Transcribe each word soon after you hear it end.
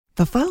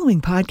The following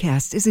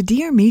podcast is a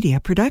Dear Media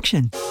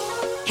production.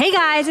 Hey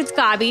guys, it's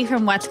Gabi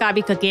from What's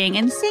Gabi Cooking,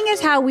 and seeing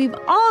as how we've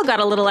all got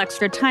a little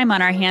extra time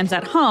on our hands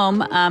at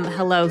home,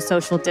 hello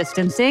social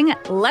distancing,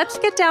 let's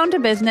get down to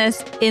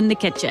business in the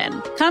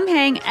kitchen. Come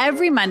hang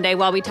every Monday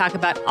while we talk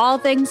about all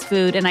things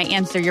food and I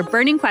answer your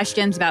burning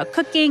questions about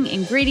cooking,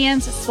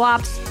 ingredients,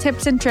 swaps,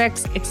 tips and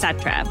tricks,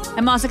 etc.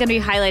 I'm also going to be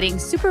highlighting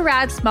super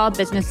rad small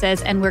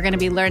businesses, and we're going to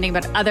be learning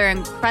about other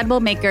incredible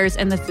makers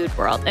in the food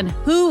world, and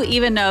who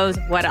even knows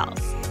what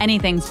else.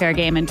 Anything's fair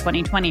game in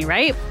 2020,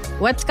 right?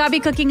 What's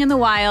Gabi Cooking in the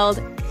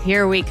Wild?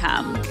 Here we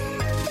come.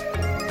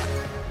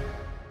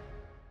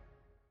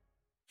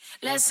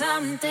 Let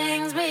some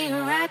things be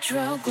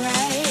retrograde.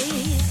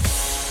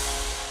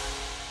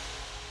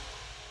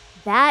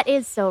 That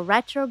is so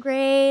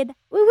retrograde.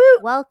 Woo woo.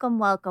 Welcome,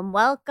 welcome,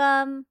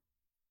 welcome.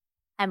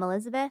 I'm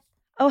Elizabeth.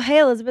 Oh, hey,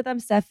 Elizabeth. I'm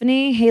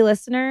Stephanie. Hey,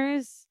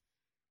 listeners.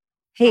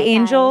 Hey, Hi,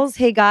 angels. guys.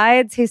 Hey,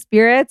 guides. Hey,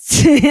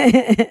 spirits.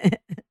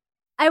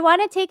 I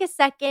want to take a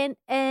second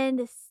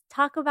and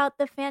talk about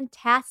the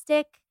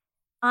fantastic,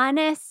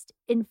 honest,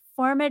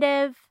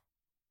 informative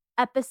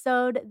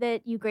episode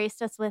that you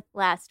graced us with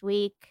last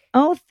week.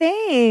 Oh,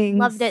 thanks.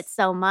 Loved it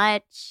so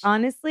much.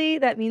 Honestly,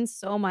 that means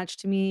so much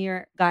to me.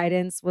 Your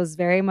guidance was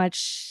very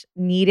much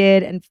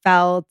needed and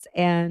felt,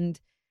 and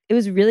it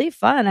was really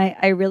fun.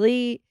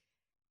 It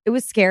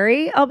was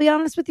scary, I'll be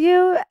honest with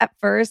you, at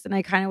first, and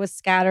I kind of was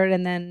scattered,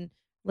 and then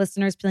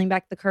listeners peeling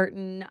back the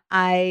curtain,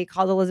 I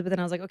called Elizabeth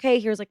and I was like, okay,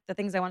 here's like the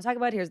things I want to talk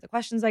about. Here's the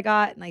questions I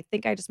got. And I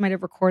think I just might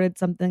have recorded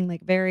something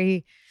like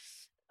very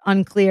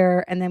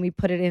unclear. And then we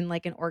put it in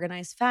like an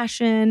organized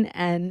fashion.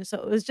 And so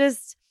it was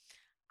just,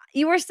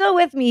 you were still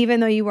with me, even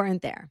though you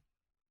weren't there.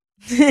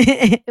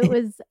 It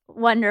was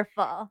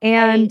wonderful.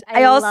 And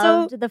I also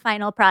loved the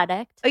final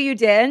product. Oh, you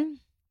did?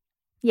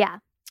 Yeah.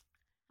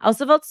 I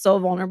also felt so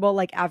vulnerable.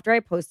 Like after I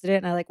posted it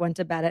and I like went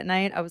to bed at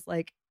night, I was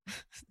like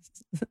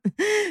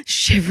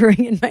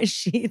shivering in my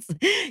sheets,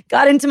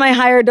 got into my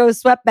higher dose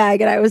sweat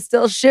bag, and I was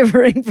still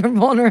shivering from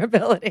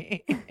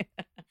vulnerability.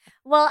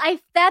 Well,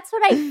 that's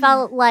what I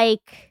felt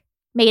like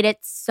made it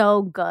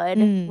so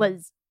good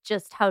was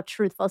just how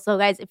truthful. So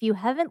guys, if you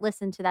haven't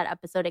listened to that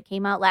episode, it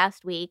came out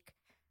last week.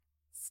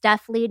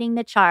 Steph leading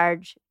the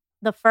charge.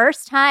 The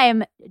first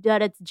time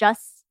that it's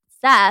just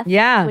Steph,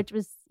 Yeah. which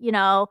was,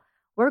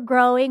 we're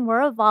growing,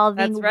 we're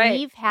evolving. That's right.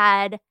 We've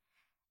had,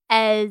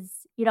 as,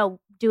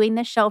 doing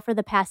this show for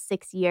the past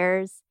 6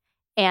 years,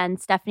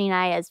 and Stephanie and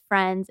I as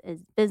friends,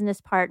 as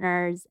business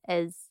partners,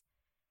 as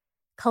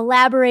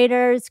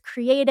collaborators,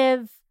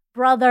 creative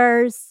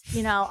brothers,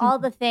 all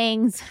the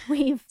things.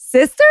 We've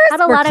Sisters?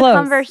 had a We're lot close. of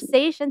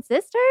conversations.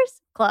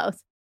 Sisters?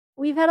 Close.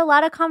 We've had a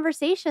lot of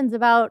conversations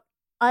about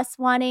us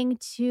wanting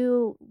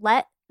to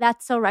let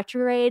That's So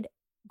Retrograde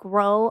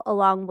grow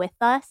along with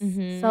us.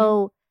 Mhm.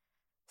 So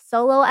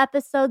solo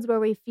episodes where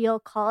we feel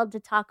called to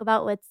talk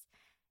about what's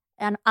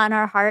on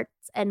our hearts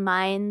and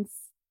minds.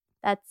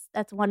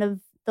 That's one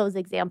of those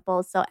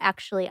examples. So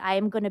actually, I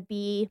am going to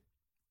be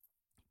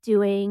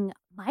doing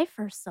my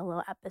first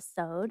solo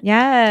episode.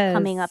 Yes.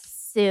 Coming up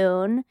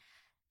soon.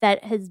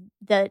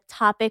 The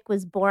topic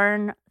was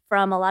born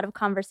from a lot of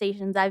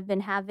conversations I've been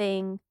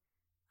having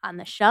on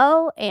the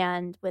show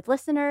and with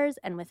listeners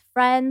and with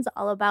friends,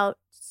 all about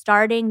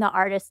starting the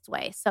artist's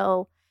way.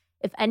 So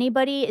if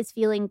anybody is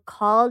feeling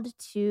called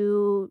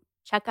to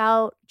check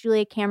out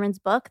Julia Cameron's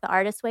book, The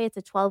Artist's Way, it's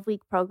a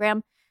 12-week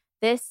program.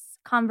 This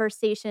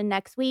conversation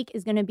next week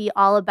is going to be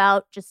all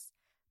about just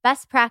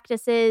best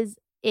practices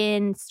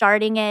in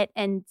starting it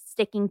and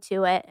sticking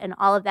to it and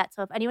all of that.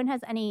 So if anyone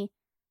has any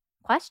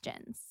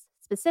questions,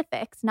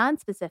 specifics,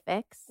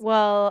 non-specifics.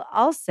 Well,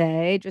 I'll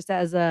say just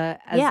as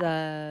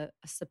a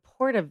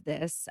support of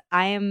this,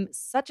 I am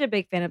such a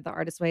big fan of The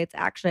Artist's Way. It's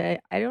actually,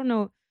 I don't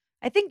know,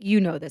 I think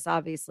you know this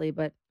obviously,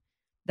 but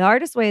The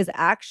Artist's Way is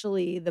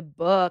actually the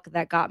book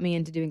that got me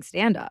into doing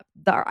stand-up.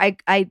 I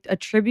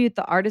attribute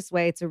The Artist's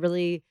Way to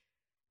really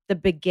the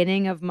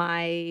beginning of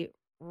my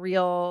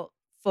real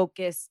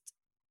focused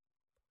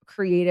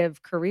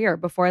creative career.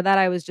 Before that,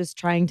 I was just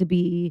trying to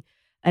be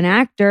an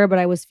actor, but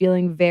I was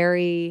feeling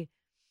very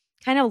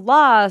kind of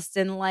lost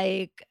and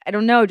like, I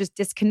don't know, just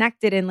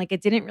disconnected. And like,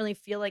 it didn't really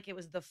feel like it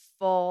was the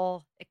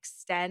full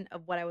extent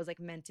of what I was like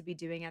meant to be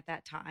doing at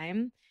that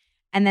time.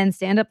 And then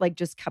stand-up like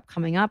just kept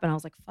coming up and I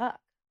was like, fuck.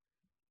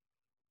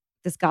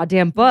 This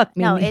goddamn book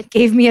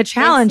gave me a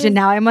challenge and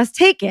now I must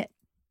take it.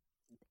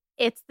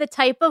 It's the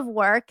type of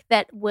work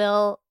that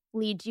will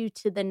lead you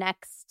to the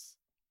next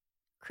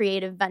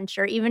creative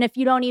venture. Even if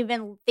you don't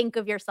even think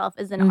of yourself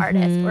as an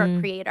artist or a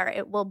creator,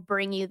 it will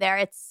bring you there.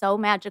 It's so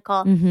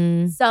magical.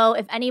 So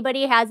if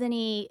anybody has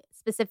any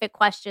specific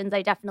questions,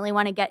 I definitely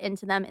want to get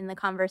into them in the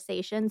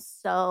conversation.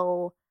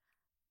 So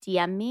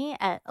DM me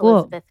at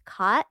Elizabeth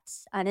Cott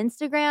on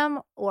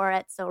Instagram or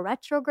at So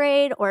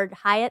Retrograde or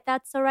hi at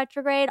That's So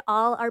Retrograde.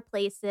 All are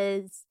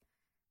places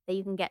that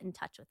you can get in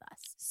touch with us.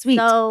 Sweet.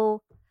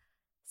 So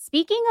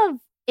speaking of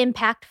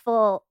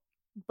impactful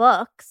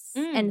books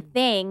and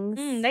things.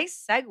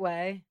 Nice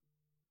segue.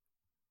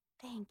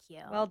 Thank you.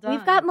 Well done.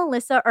 We've got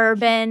Melissa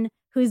Urban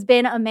who's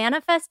been a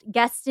Manifest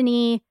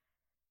Destiny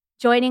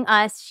joining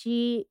us.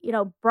 She,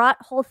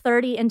 brought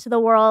Whole30 into the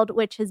world,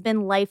 which has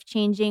been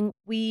life-changing.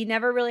 We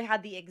never really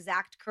had the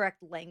exact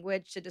correct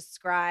language to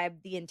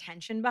describe the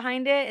intention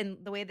behind it. And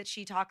the way that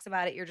she talks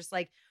about it, you're just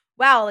like,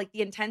 wow, like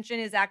the intention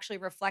is actually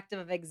reflective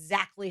of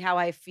exactly how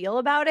I feel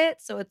about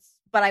it.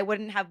 But I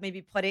wouldn't have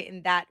maybe put it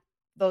in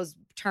those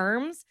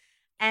terms.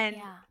 And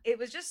it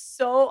was just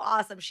so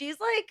awesome. She's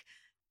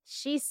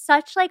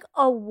such like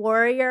a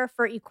warrior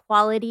for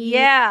equality.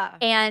 Yeah.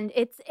 And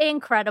it's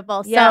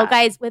incredible. Yeah. So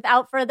guys,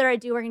 without further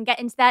ado, we're going to get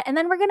into that. And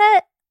then we're going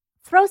to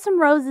throw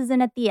some roses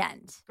in at the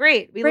end.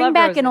 Great. We Bring love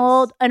back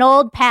roses. an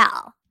old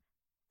pal.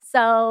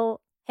 So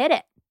hit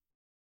it.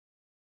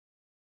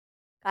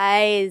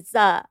 Guys,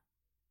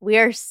 we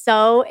are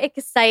so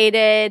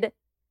excited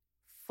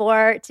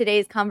for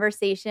today's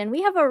conversation.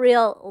 We have a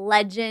real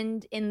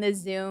legend in the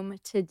Zoom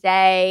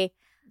today.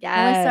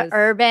 Yes. Melissa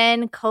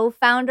Urban,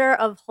 co-founder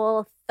of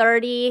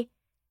Whole30,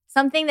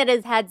 something that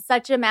has had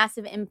such a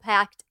massive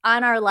impact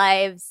on our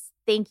lives.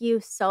 Thank you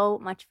so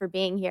much for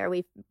being here.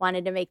 We've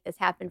wanted to make this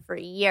happen for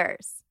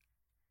years.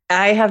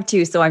 I have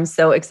too, so I'm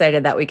so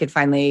excited that we could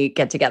finally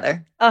get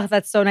together. Oh,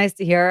 that's so nice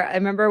to hear. I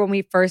remember when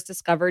we first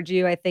discovered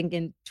you, I think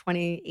in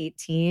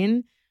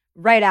 2018.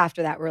 Right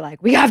after that, we're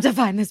like, we have to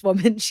find this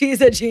woman. She's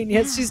a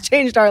genius. She's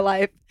changed our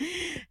life.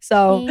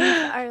 So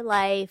changed our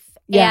life.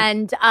 Yeah.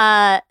 And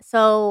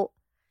so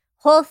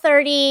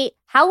Whole30,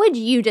 how would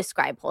you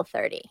describe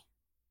Whole30?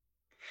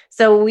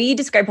 So we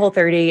describe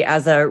Whole30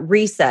 as a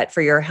reset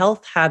for your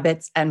health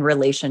habits and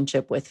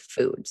relationship with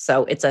food.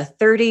 So it's a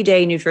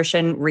 30-day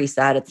nutrition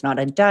reset. It's not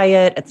a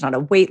diet. It's not a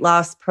weight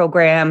loss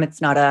program. It's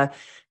not a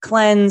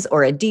cleanse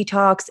or a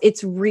detox.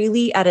 It's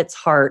really at its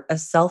heart a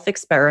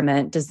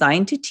self-experiment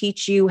designed to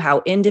teach you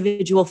how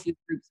individual food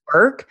groups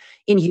work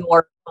in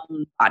your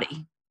own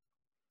body.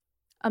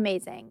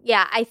 Amazing.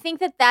 Yeah, I think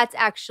that that's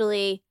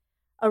actually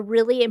a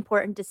really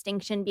important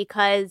distinction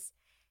because,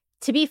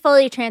 to be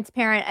fully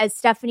transparent, as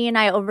Stephanie and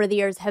I over the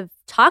years have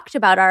talked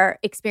about our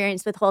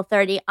experience with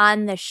Whole30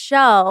 on the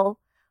show,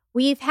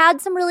 we've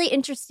had some really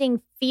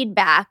interesting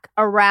feedback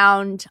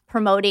around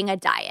promoting a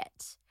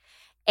diet.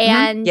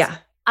 And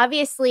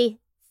obviously,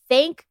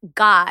 thank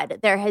God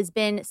there has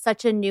been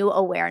such a new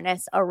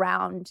awareness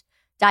around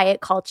diet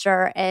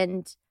culture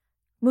and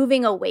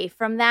moving away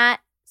from that.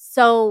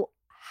 So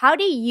how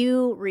do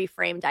you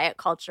reframe diet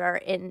culture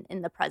in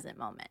the present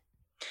moment?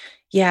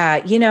 Yeah,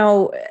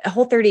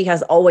 Whole30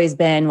 has always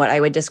been what I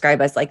would describe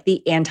as like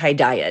the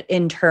anti-diet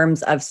in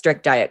terms of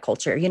strict diet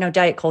culture.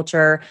 Diet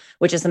culture,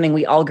 which is something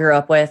we all grew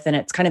up with, and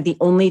it's kind of the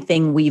only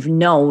thing we've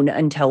known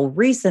until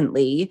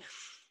recently,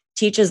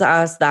 teaches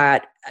us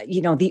that,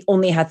 the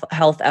only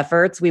health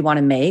efforts we want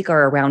to make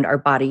are around our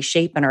body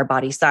shape and our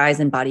body size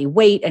and body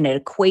weight. And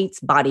it equates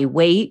body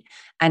weight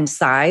and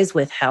size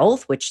with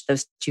health, which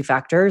those two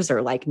factors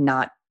are like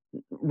not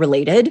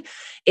related.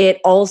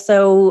 It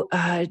also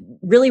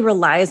really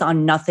relies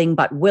on nothing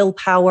but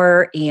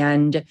willpower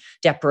and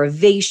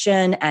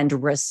deprivation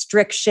and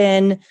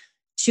restriction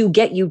to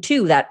get you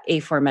to that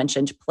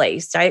aforementioned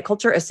place. Diet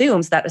culture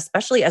assumes that,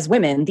 especially as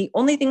women, the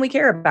only thing we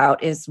care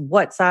about is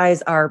what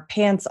size our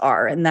pants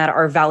are and that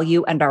our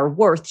value and our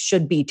worth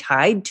should be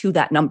tied to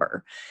that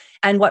number.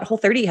 And what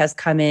Whole30 has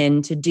come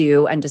in to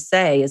do and to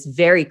say is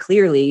very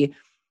clearly,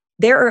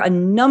 there are a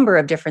number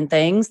of different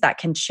things that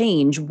can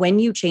change when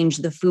you change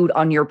the food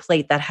on your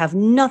plate that have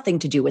nothing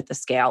to do with the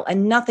scale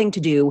and nothing to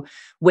do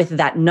with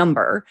that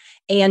number.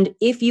 And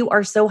if you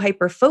are so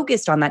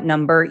hyper-focused on that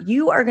number,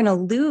 you are going to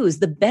lose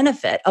the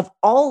benefit of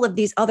all of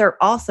these other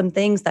awesome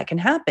things that can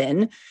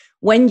happen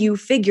when you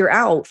figure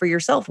out for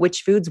yourself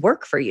which foods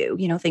work for you.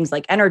 Things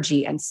like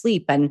energy and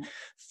sleep and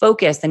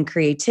focus and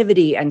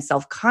creativity and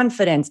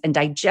self-confidence and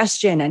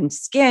digestion and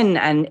skin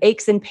and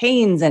aches and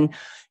pains and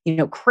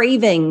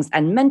cravings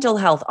and mental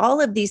health. All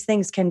of these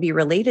things can be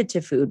related to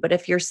food. But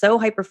if you're so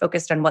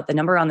hyper-focused on what the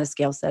number on the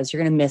scale says,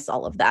 you're going to miss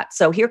all of that.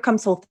 So here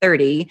comes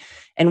Whole30.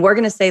 And we're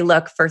going to say,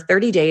 look, for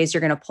 30 days,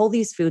 you're going to pull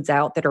these foods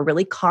out that are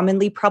really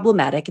commonly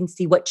problematic and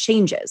see what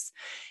changes.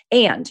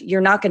 And you're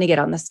not going to get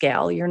on the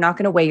scale. You're not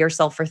going to weigh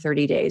yourself for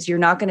 30 days. You're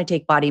not going to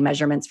take body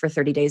measurements for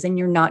 30 days. And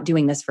you're not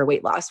doing this for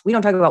weight loss. We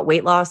don't talk about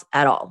weight loss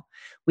at all.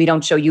 We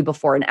don't show you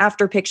before and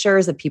after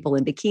pictures of people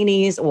in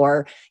bikinis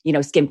or,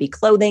 skimpy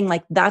clothing.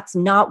 Like that's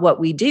not what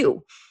we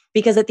do.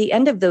 Because at the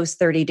end of those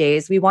 30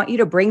 days, we want you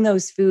to bring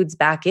those foods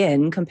back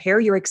in, compare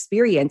your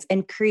experience,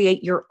 and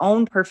create your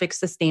own perfect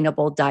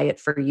sustainable diet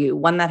for you.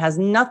 One that has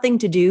nothing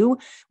to do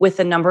with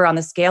the number on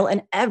the scale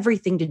and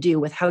everything to do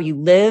with how you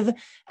live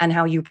and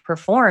how you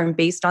perform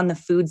based on the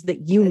foods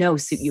that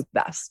suit you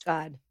best.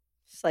 God.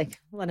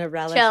 Like want to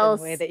relish in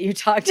the way that you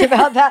talked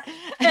about that.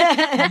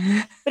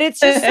 But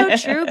it's just so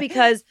true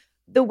because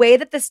the way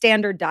that the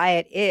standard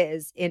diet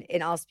is, and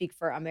I'll speak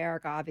for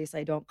America,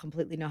 obviously I don't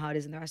completely know how it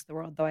is in the rest of the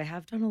world, though I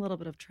have done a little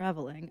bit of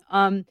traveling.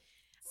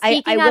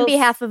 Speaking on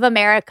behalf of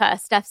America,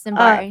 Steph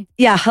Simbari.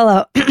 Yeah,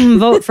 hello.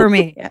 Vote for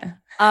me.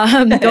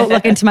 Don't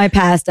look into my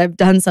past. I've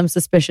done some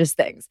suspicious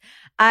things.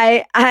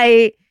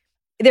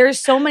 there's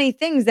so many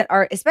things that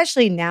are,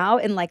 especially now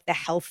in like the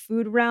health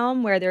food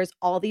realm, where there's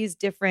all these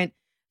different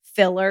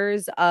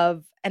fillers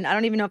of, and I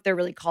don't even know if they're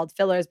really called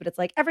fillers, but it's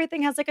like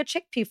everything has like a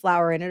chickpea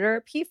flour in it or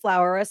a pea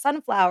flour or a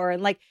sunflower.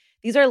 And like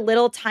these are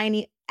little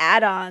tiny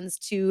add-ons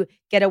to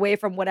get away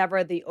from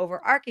whatever the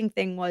overarching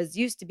thing was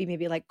used to be,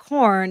 maybe like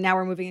corn. Now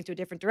we're moving into a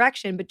different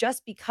direction. But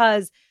just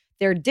because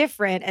they're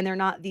different and they're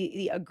not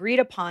the agreed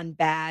upon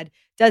bad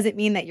doesn't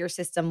mean that your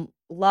system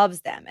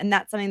loves them. And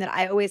that's something that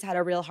I always had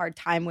a real hard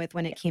time with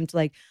when it came to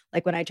like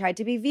when I tried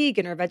to be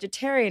vegan or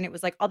vegetarian. It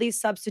was like all these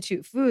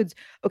substitute foods.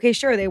 Okay,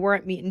 sure, they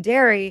weren't meat and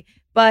dairy,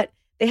 but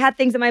they had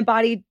things that my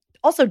body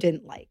also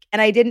didn't like. And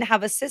I didn't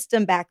have a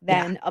system back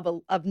then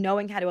of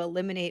knowing how to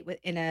eliminate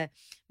in a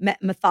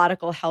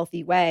methodical,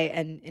 healthy way.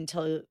 And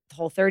until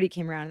Whole30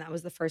 came around, and that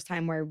was the first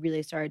time where I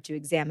really started to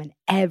examine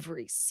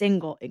every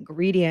single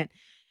ingredient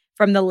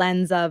from the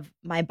lens of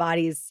my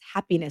body's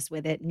happiness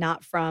with it,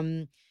 not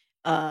from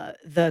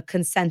the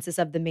consensus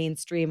of the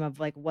mainstream of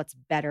like what's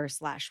better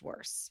 /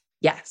 worse.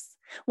 Yes.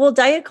 Well,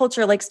 diet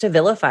culture likes to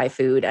vilify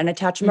food and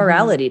attach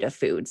morality to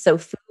food. So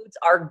foods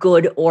are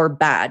good or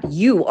bad.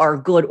 You are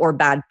good or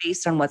bad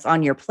based on what's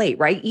on your plate,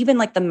 right? Even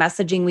like the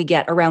messaging we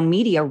get around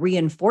media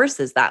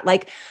reinforces that,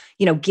 like,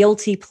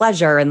 guilty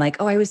pleasure and like,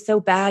 oh, I was so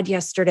bad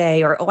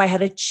yesterday, or, oh, I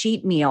had a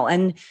cheat meal.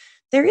 And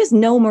there is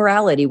no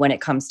morality when it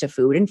comes to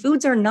food, and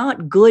foods are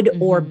not good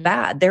or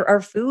bad. There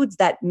are foods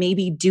that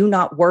maybe do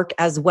not work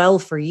as well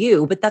for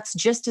you, but that's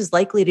just as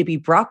likely to be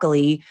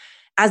broccoli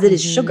as it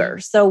is sugar.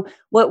 So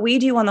what we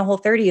do on the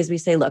Whole30 is we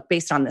say, look,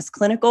 based on this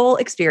clinical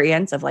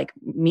experience of like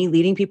me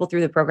leading people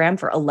through the program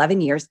for 11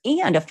 years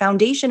and a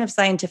foundation of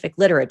scientific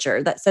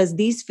literature that says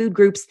these food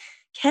groups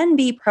can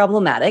be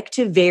problematic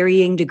to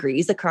varying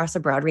degrees across a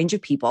broad range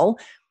of people,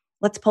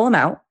 let's pull them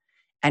out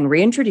and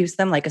reintroduce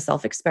them like a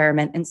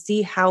self-experiment and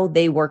see how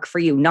they work for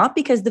you. Not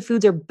because the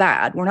foods are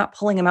bad. We're not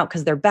pulling them out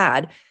because they're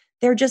bad.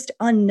 They're just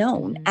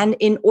unknown. And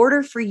in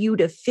order for you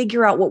to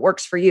figure out what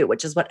works for you,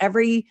 which is what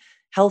every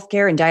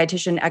healthcare and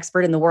dietitian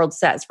expert in the world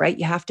says, right?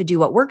 You have to do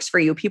what works for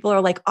you. People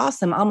are like,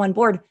 awesome, I'm on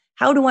board.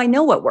 How do I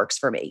know what works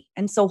for me?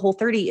 And so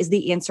Whole30 is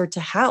the answer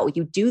to how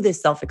you do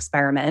this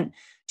self-experiment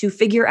to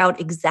figure out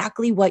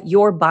exactly what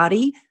your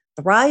body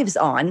thrives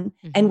on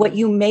and what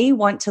you may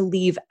want to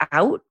leave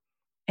out,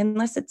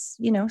 unless it's,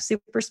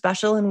 super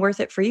special and worth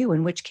it for you,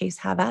 in which case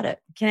have at it.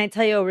 Can I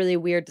tell you a really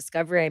weird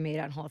discovery I made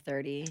on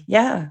Whole30?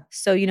 Yeah.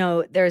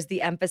 So, there's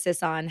the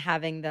emphasis on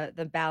having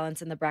the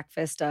balance in the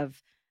breakfast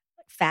of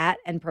fat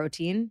and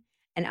protein.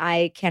 And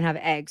I can't have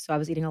eggs, so I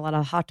was eating a lot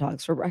of hot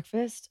dogs for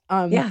breakfast.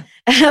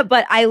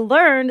 But I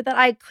learned that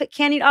I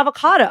can't eat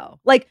avocado.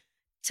 Like,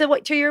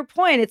 to your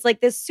point, it's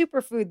like this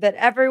superfood that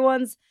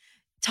everyone's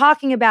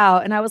talking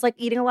about. And I was like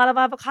eating a lot of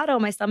avocado.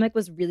 My stomach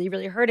was really,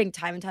 really hurting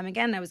time and time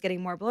again. And I was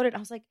getting more bloated. I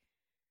was like,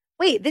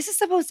 wait, this is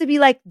supposed to be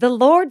like the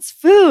Lord's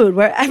food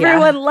where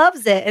everyone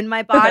loves it. And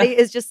my body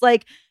is just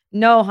like,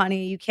 no,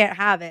 honey, you can't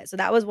have it. So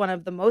that was one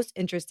of the most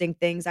interesting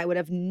things. I would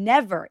have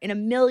never in a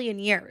million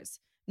years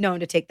known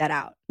to take that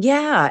out.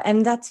 Yeah.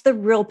 And that's the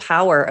real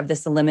power of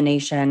this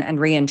elimination and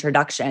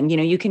reintroduction.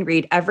 You can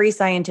read every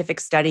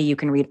scientific study. You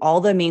can read all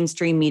the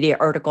mainstream media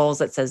articles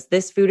that says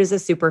this food is a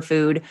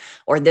superfood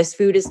or this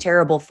food is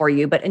terrible for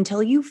you. But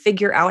until you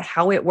figure out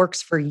how it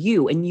works for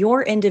you in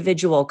your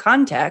individual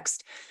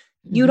context,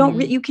 you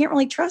can't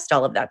really trust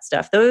all of that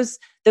stuff. Those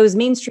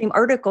mainstream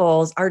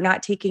articles are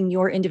not taking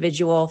your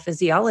individual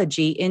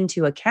physiology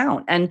into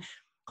account. And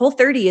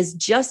Whole30 is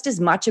just as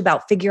much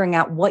about figuring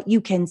out what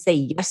you can say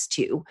yes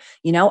to.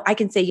 I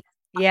can say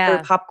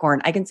yes to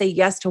popcorn. I can say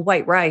yes to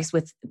white rice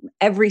with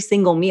every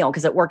single meal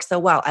because it works so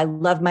well. I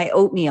love my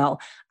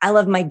oatmeal. I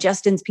love my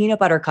Justin's peanut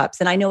butter cups.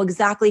 And I know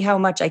exactly how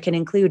much I can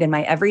include in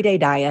my everyday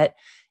diet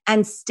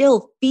and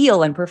still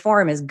feel and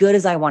perform as good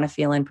as I want to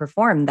feel and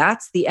perform.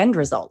 That's the end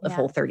result of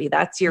Whole30.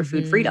 That's your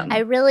food freedom. I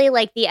really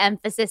like the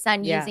emphasis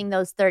on using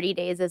those 30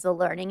 days as a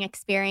learning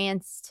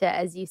experience to,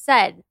 as you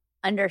said,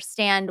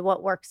 understand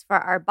what works for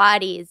our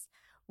bodies.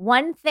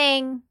 One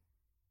thing,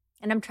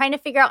 and I'm trying to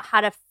figure out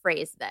how to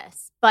phrase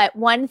this, but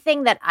one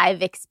thing that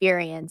I've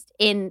experienced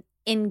in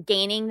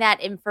gaining that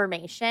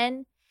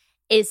information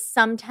is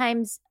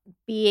sometimes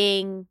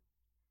being,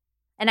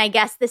 and I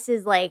guess this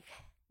is like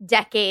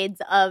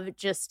decades of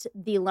just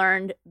the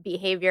learned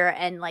behavior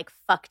and like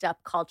fucked up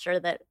culture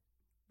that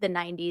the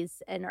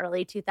 90s and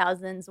early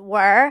 2000s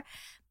were.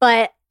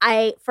 But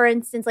for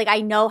instance, like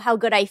I know how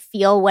good I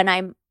feel when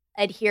I'm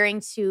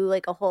adhering to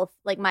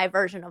like my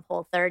version of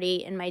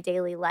Whole30 in my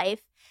daily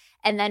life.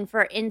 And then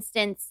for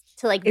instance,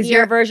 to like is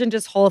your version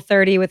just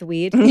Whole30 with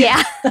weed?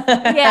 Yeah.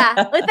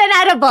 Yeah. With an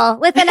edible.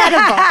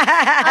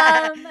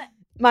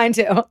 Mine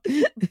too.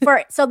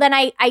 So then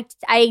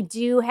I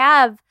do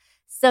have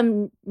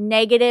some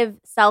negative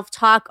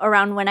self-talk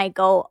around when I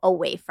go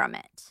away from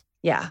it.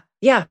 Yeah.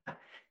 Yeah.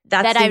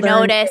 That I've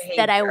noticed behavior.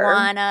 That I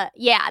wanna,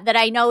 that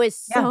I know is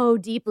so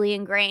deeply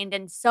ingrained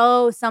and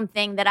so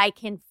something that I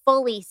can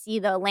fully see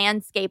the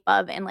landscape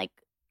of and like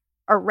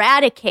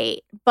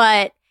eradicate.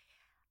 But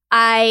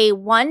I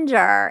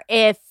wonder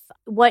if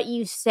what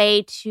you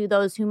say to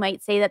those who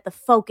might say that the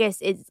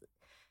focus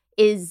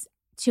is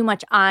too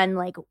much on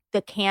like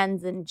the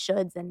cans and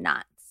shoulds and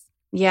nots.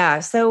 Yeah.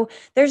 So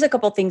there's a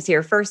couple things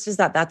here. First is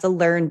that that's a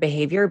learned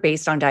behavior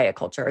based on diet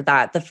culture,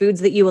 that the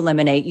foods that you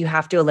eliminate, you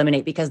have to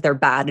eliminate because they're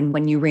bad. And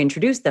when you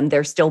reintroduce them,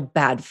 they're still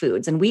bad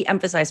foods. And we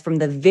emphasize from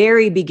the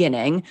very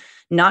beginning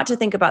not to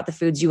think about the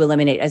foods you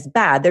eliminate as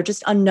bad. They're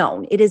just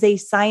unknown. It is a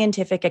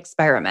scientific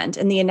experiment.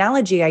 And the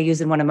analogy I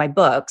use in one of my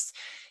books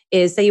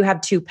is, say you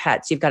have two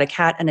pets, you've got a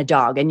cat and a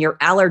dog, and your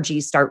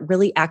allergies start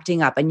really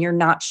acting up and you're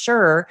not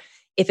sure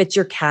if it's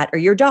your cat or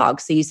your dog.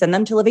 So you send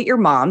them to live at your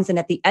mom's. And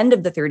at the end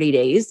of the 30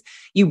 days,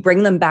 you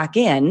bring them back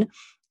in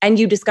and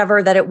you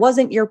discover that it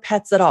wasn't your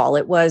pets at all.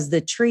 It was the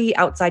tree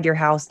outside your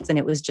house and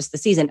it was just the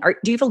season.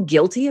 Do you feel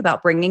guilty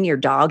about bringing your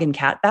dog and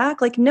cat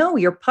back? Like, no,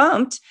 you're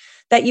pumped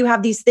that you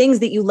have these things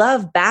that you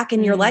love back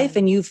in your life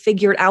and you've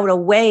figured out a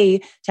way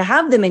to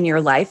have them in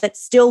your life that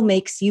still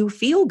makes you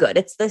feel good.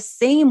 It's the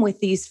same with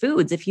these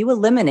foods. If you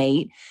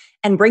eliminate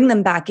and bring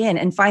them back in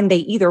and find they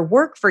either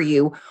work for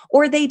you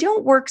or they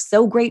don't work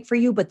so great for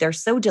you, but they're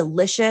so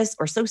delicious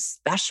or so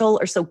special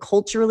or so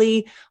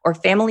culturally or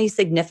family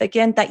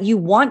significant that you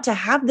want to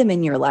have them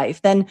in your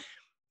life, then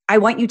I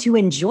want you to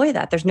enjoy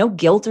that. There's no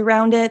guilt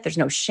around it. There's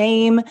no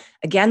shame.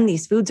 Again,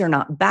 these foods are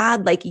not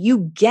bad. Like, you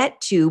get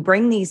to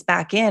bring these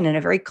back in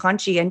a very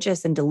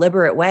conscientious and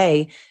deliberate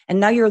way. And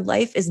now your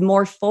life is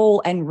more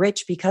full and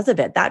rich because of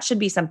it. That should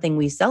be something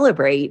we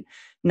celebrate,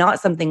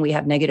 not something we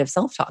have negative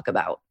self-talk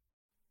about.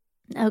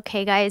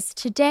 Okay, guys,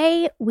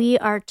 today we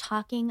are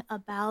talking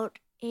about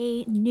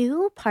a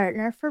new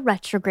partner for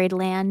Retrograde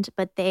Land,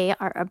 but they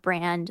are a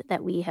brand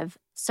that we have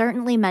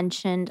certainly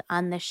mentioned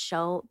on the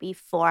show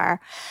before.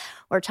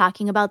 We're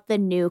talking about the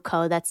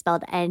Nueco, that's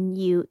spelled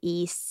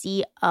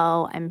Nueco.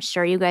 I'm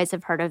sure you guys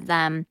have heard of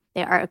them.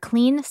 They are a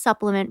clean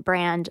supplement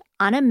brand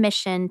on a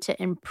mission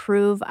to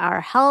improve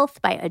our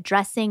health by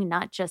addressing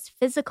not just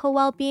physical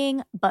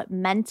well-being, but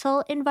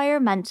mental,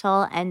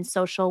 environmental, and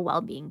social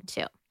well-being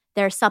too.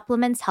 Their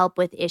supplements help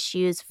with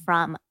issues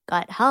from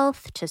gut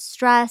health to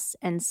stress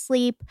and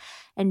sleep.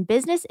 And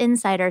Business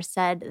Insider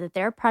said that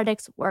their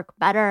products work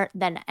better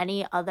than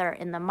any other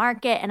in the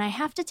market. And I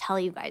have to tell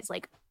you guys,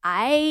 like,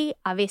 I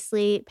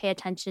obviously pay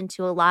attention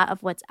to a lot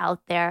of what's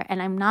out there,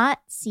 and I'm not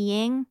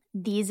seeing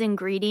these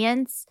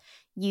ingredients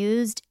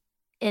used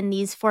in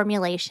these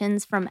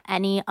formulations from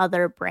any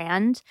other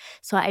brand.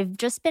 So I've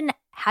just been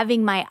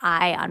having my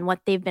eye on what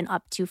they've been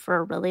up to for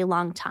a really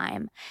long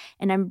time.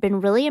 And I've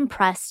been really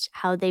impressed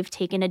how they've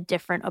taken a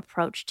different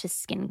approach to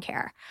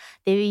skincare.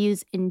 They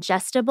use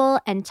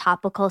ingestible and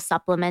topical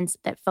supplements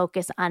that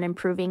focus on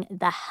improving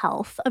the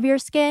health of your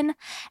skin.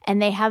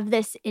 And they have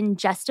this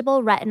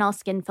ingestible retinol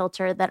skin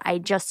filter that I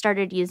just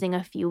started using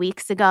a few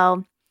weeks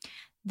ago,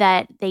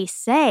 that they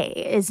say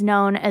is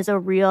known as a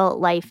real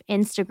life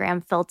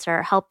Instagram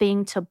filter,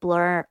 helping to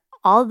blur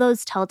all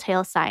those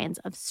telltale signs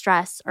of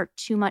stress or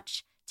too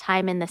much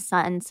time in the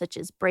sun, such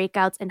as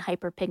breakouts and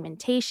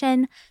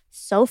hyperpigmentation.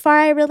 So far,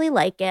 I really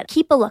like it.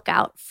 Keep a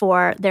lookout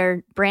for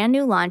their brand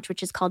new launch,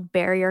 which is called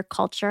Barrier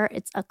Culture.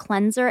 It's a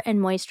cleanser and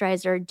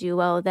moisturizer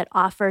duo that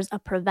offers a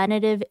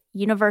preventative,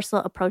 universal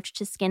approach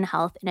to skin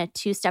health in a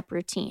 2-step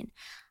routine.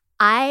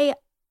 I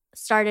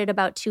started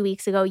about 2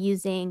 weeks ago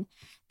using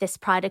this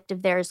product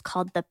of theirs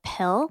called the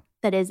Pill.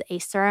 That is a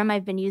serum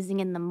I've been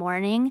using in the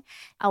morning.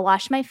 I'll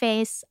wash my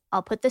face,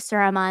 I'll put the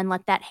serum on,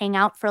 let that hang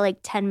out for like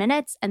 10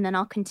 minutes, and then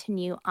I'll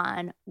continue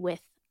on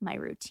with my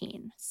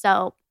routine.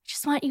 So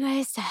just want you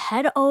guys to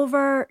head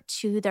over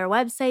to their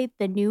website,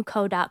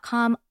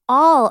 thenueco.com.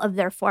 All of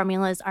their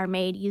formulas are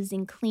made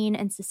using clean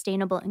and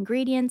sustainable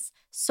ingredients,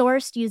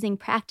 sourced using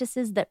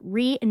practices that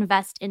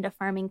reinvest into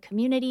farming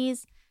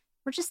communities.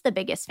 We're just the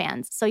biggest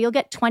fans. So you'll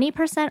get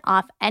 20%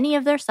 off any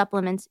of their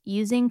supplements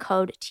using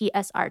code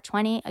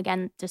TSR20.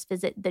 Again, just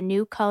visit the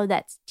Nueco,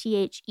 that's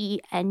THENUECO.com.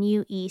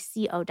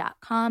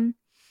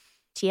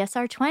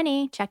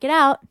 TSR20, check it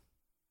out.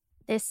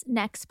 This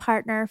next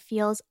partner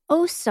feels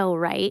oh so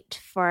right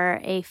for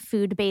a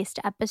food-based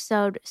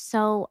episode.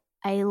 So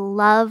I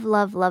love,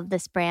 love, love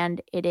this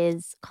brand. It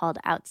is called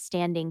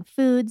Outstanding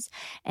Foods,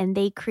 and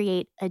they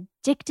create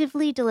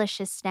addictively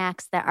delicious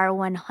snacks that are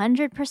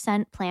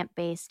 100%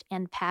 plant-based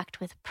and packed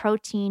with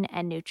protein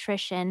and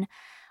nutrition.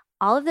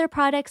 All of their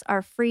products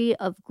are free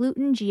of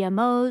gluten,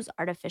 GMOs,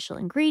 artificial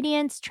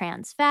ingredients,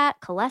 trans fat,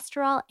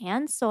 cholesterol,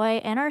 and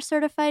soy, and are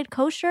certified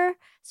kosher,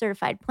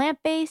 certified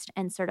plant-based,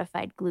 and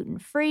certified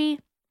gluten-free.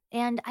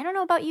 And I don't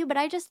know about you, but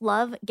I just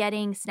love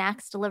getting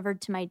snacks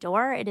delivered to my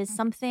door. It is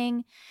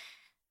something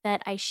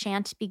that I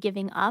shan't be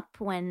giving up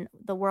when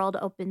the world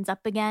opens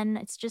up again.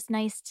 It's just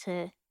nice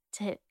to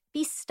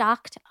be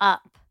stocked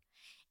up.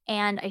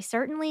 And I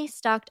certainly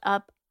stocked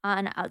up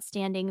on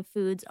Outstanding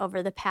Foods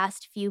over the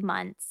past few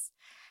months.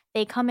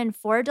 They come in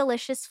 4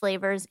 delicious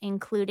flavors,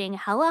 including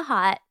Hella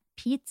Hot,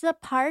 Pizza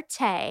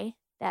Partay,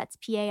 that's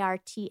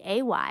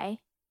P-A-R-T-A-Y,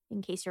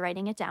 in case you're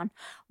writing it down,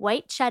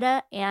 White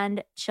Cheddar,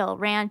 and Chill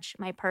Ranch.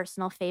 My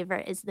personal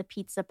favorite is the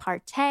Pizza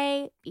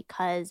Partay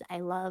because I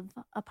love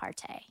a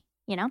partay,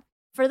 you know?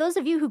 For those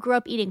of you who grew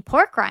up eating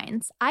pork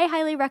rinds, I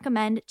highly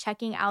recommend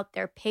checking out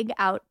their Pig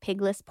Out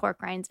pigless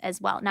pork rinds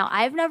as well. Now,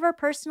 I've never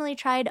personally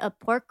tried a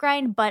pork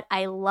rind, but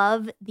I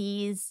love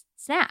these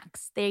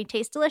snacks. They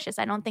taste delicious.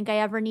 I don't think I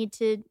ever need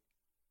to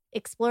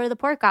explore the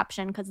pork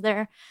option because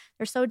they're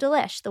so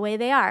delish the way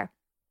they are.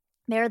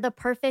 They're the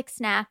perfect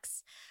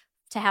snacks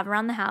to have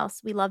around the house.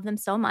 We love them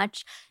so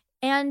much.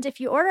 And if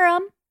you order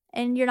them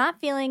and you're not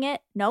feeling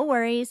it, no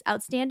worries.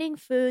 Outstanding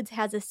Foods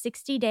has a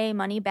 60-day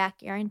money-back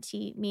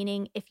guarantee,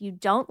 meaning if you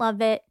don't love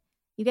it,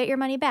 you get your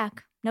money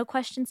back. No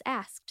questions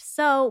asked.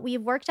 So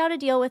we've worked out a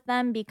deal with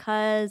them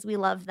because we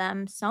love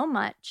them so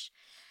much.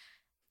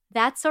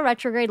 That's So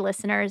Retrograde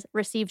listeners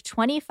receive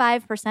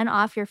 25%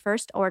 off your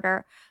first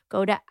order.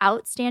 Go to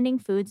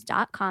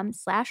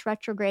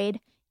outstandingfoods.com/retrograde.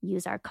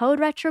 Use our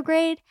code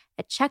retrograde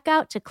at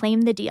checkout to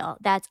claim the deal.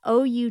 That's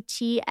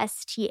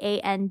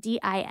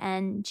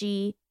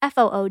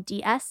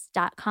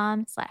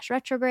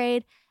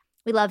outstandingfoods.com/retrograde.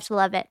 We love to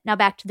love it. Now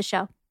back to the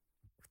show.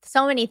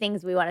 So many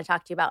things we want to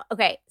talk to you about.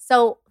 Okay,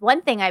 so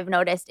one thing I've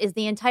noticed is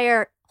the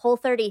entire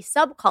Whole30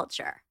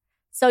 subculture.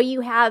 So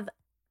you have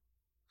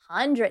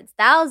hundreds,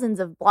 thousands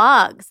of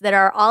blogs that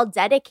are all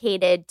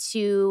dedicated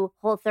to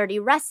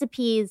Whole30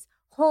 recipes.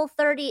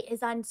 Whole30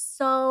 is on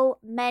so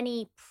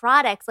many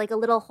products, like a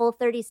little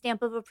Whole30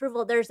 stamp of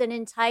approval. There's an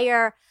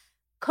entire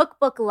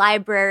cookbook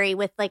library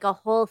with like a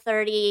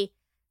Whole30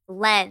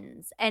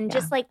 lens. And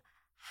just like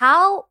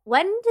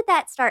when did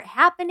that start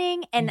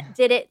happening? And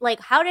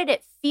how did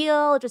it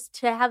feel just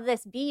to have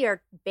this be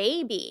your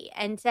baby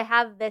and to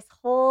have this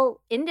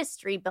whole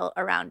industry built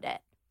around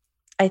it?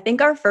 I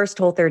think our first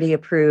Whole30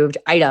 approved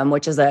item,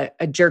 which is a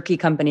jerky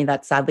company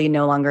that's sadly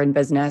no longer in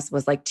business,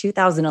 was like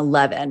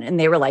 2011. And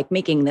they were like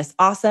making this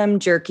awesome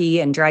jerky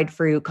and dried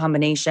fruit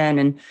combination.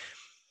 And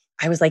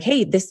I was like,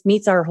 hey, this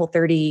meets our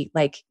Whole30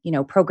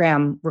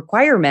 program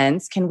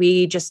requirements. Can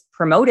we just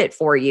promote it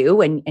for you?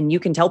 And you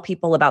can tell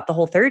people about the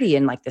Whole30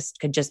 and like this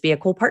could just be a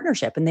cool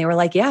partnership. And they were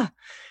like, yeah.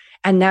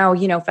 And now,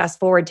 fast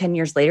forward 10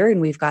 years later,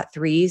 and we've got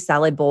 3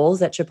 salad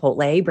bowls at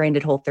Chipotle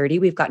branded Whole30.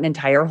 We've got an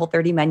entire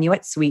Whole30 menu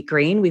at Sweet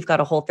Green. We've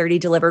got a Whole30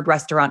 delivered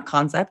restaurant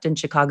concept in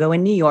Chicago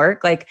and New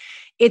York. Like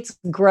it's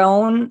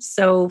grown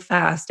so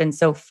fast and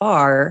so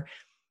far,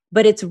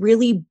 but it's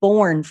really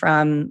born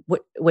from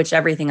which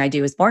everything I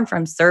do is born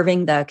from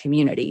serving the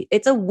community.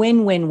 It's a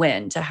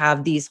win-win-win to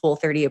have these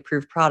Whole30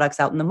 approved products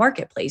out in the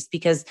marketplace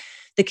because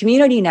the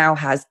community now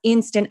has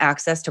instant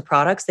access to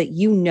products that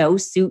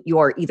suit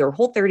your either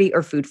Whole30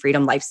 or food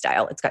freedom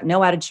lifestyle. It's got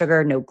no added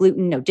sugar, no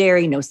gluten, no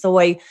dairy, no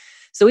soy.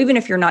 So even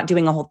if you're not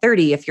doing a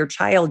Whole30, if your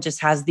child just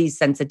has these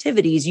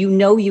sensitivities,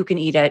 you can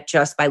eat it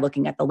just by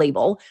looking at the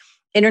label.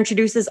 It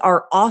introduces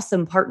our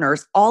awesome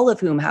partners, all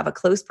of whom have a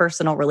close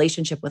personal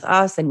relationship with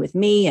us and with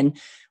me. And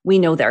we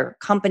know their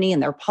company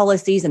and their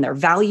policies and their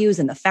values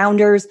and the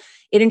founders.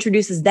 It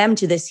introduces them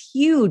to this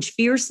huge,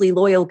 fiercely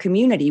loyal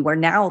community where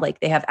now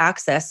they have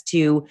access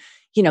to,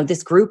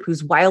 this group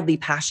who's wildly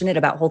passionate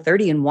about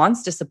Whole30 and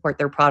wants to support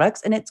their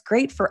products. And it's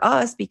great for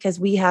us because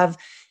we have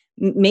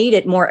made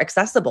it more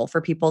accessible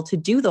for people to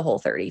do the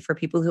Whole30, for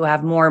people who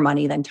have more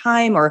money than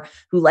time or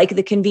who like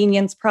the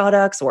convenience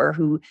products or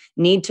who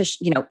need to,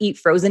 eat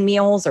frozen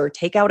meals or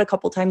take out a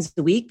couple times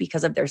a week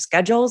because of their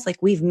schedules. Like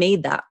we've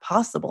made that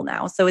possible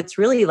now. So it's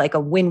really like a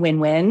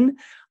win-win-win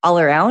all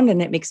around.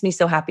 And it makes me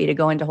so happy to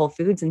go into Whole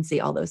Foods and see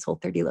all those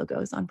Whole30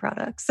 logos on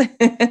products.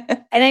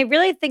 And I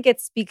really think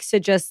it speaks to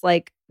just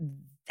like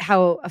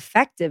how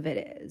effective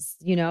it is.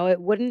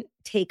 It wouldn't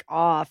take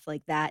off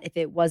like that if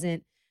it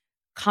wasn't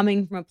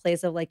coming from a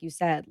place of, like you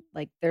said,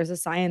 like there's a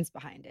science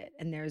behind it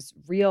and there's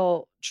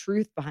real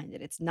truth behind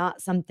it. It's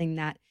not something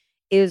that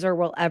is or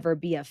will ever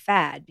be a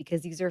fad because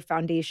these are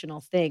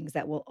foundational things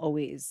that will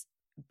always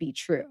be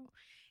true.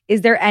 Is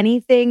there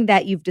anything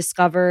that you've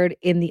discovered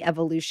in the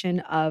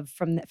evolution of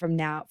from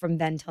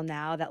then till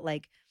now that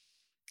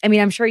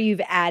I'm sure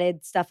you've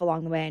added stuff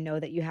along the way. I know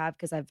that you have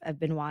because I've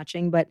been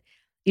watching, but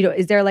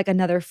is there like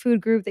another food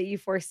group that you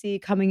foresee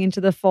coming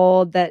into the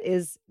fold that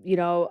is,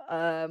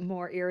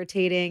 more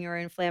irritating or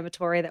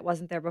inflammatory that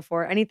wasn't there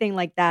before? Anything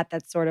like that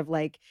that's sort of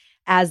like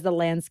as the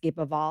landscape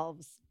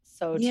evolves,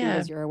 so too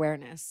is your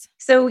awareness.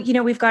 So,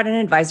 we've got an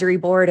advisory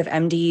board of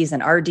MDs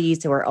and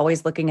RDs who are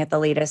always looking at the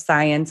latest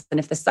science. And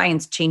if the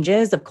science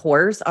changes, of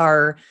course,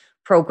 our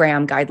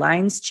program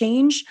guidelines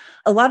change.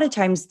 A lot of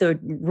times the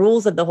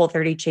rules of the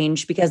Whole30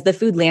 change because the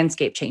food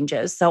landscape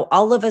changes. So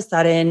all of a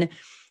sudden,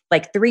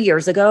 like 3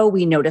 years ago,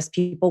 we noticed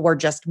people were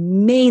just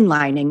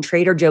mainlining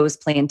Trader Joe's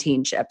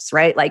plantain chips,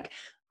 right? Like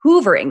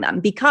hoovering them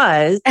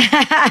because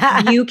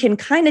you can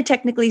kind of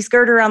technically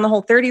skirt around the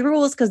Whole30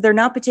 rules because they're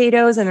not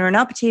potatoes and they're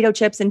not potato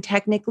chips. And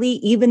technically,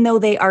 even though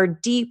they are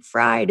deep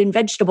fried in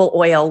vegetable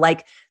oil,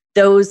 like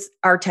those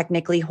are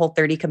technically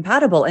Whole30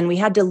 compatible. And we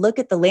had to look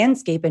at the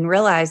landscape and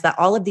realize that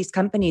all of these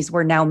companies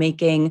were now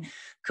making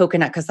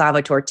coconut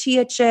cassava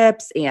tortilla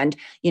chips. And,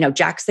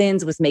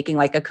 Jackson's was making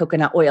like a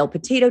coconut oil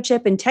potato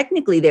chip. And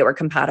technically they were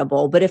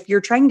compatible. But if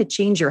you're trying to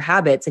change your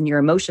habits and your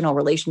emotional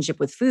relationship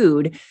with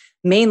food,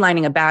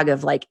 mainlining a bag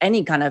of like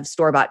any kind of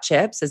store-bought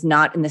chips is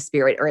not in the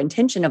spirit or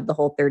intention of the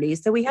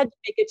Whole30. So we had to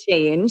make a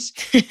change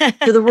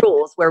to the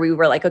rules where we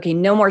were like, okay,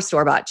 no more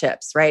store-bought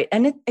chips, right?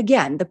 And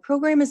again, the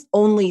program is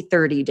only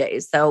 30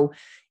 days. So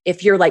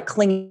if you're like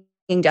clinging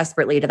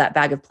desperately to that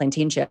bag of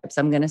plantain chips,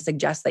 I'm going to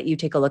suggest that you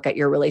take a look at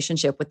your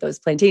relationship with those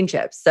plantain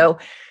chips. So,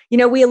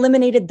 we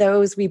eliminated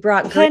those. We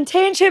brought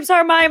plantain chips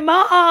are my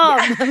mom,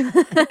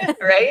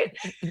 right?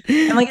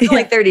 I'm like, it's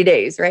only 30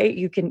 days, right?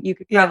 You could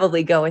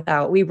probably go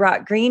without. We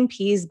brought green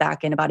peas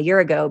back in about a year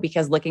ago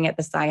because looking at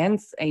the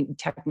science,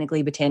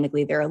 technically,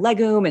 botanically, they're a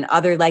legume, and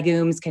other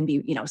legumes can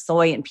be,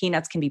 soy and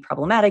peanuts can be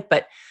problematic,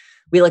 but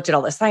we looked at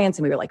all the science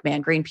and we were like,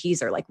 man, green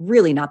peas are like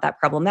really not that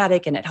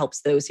problematic. And it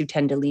helps those who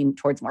tend to lean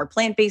towards more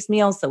plant-based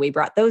meals. So we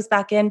brought those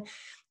back in.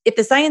 If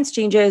the science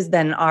changes,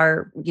 then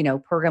our,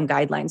 program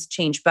guidelines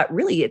change, but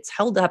really it's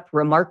held up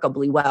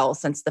remarkably well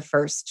since the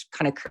first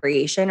kind of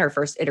creation or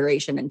first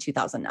iteration in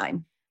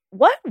 2009.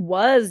 What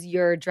was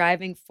your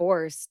driving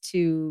force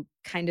to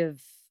kind of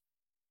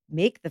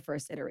make the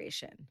first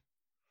iteration?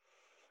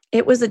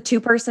 It was a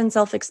 2-person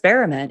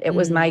self-experiment. It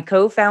was my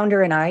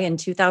co-founder and I in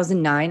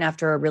 2009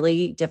 after a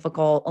really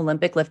difficult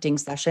Olympic lifting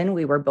session.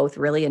 We were both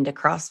really into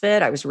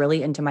CrossFit. I was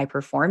really into my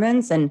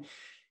performance. And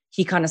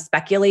he kind of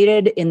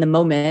speculated in the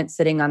moment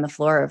sitting on the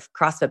floor of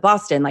CrossFit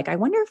Boston, like, I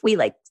wonder if we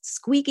like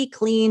squeaky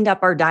cleaned up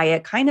our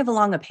diet kind of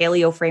along a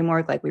paleo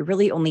framework. Like we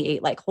really only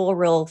ate like whole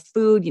real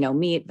food,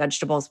 meat,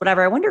 vegetables,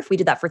 whatever. I wonder if we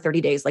did that for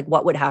 30 days, like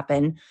what would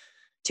happen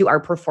to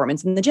our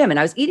performance in the gym. And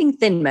I was eating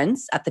Thin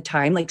Mints at the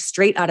time, like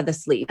straight out of the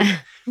sleep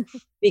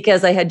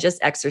because I had just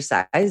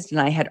exercised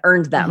and I had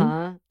earned them.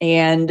 Uh-huh.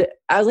 And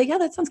I was like, yeah,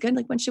 that sounds good.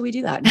 Like, when should we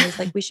do that? And he was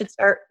like, we should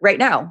start right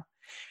now.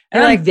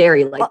 And I'm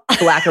very like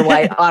black or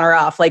white, on or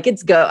off, like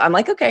it's go. I'm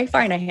like, okay,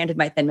 fine. I handed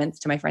my Thin Mints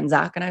to my friend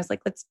Zach and I was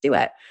like, let's do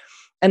it.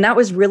 And that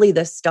was really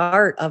the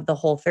start of the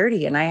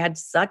Whole30. And I had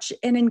such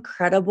an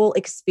incredible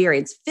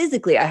experience.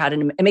 Physically, I had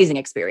an amazing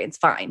experience,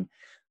 fine.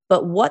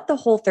 But what the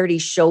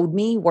Whole30 showed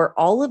me were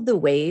all of the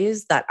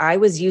ways that I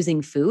was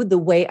using food the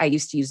way I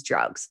used to use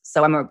drugs.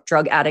 So I'm a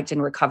drug addict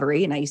in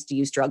recovery, and I used to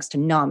use drugs to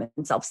numb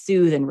and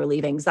self-soothe and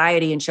relieve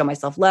anxiety and show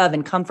myself love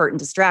and comfort and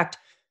distract.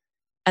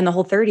 And the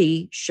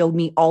Whole30 showed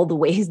me all the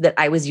ways that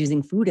I was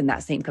using food in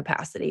that same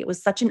capacity. It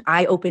was such an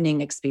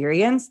eye-opening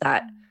experience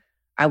that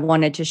I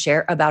wanted to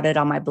share about it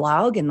on my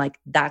blog. And like,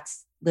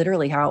 that's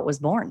literally how it was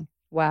born.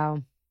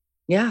 Wow.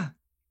 Yeah.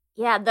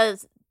 Yeah.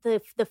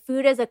 The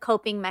food as a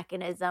coping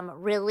mechanism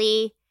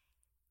really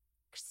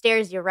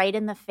stares you right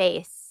in the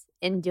face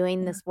in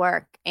doing this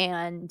work.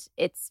 And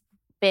it's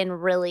been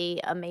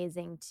really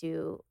amazing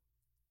to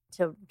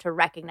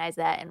recognize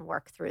that and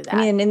work through that.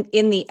 I mean,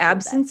 in the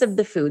absence of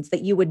the foods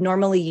that you would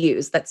normally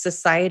use, that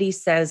society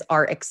says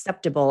are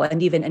acceptable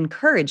and even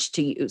encouraged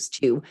to use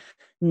to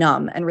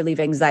numb and relieve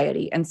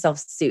anxiety and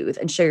self-soothe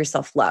and show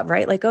yourself love,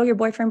 right? Like, oh, your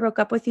boyfriend broke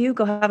up with you,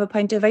 go have a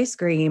pint of ice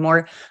cream.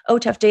 Or, oh,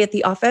 tough day at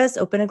the office,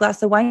 open a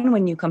glass of wine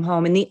when you come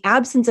home. In the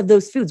absence of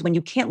those foods, when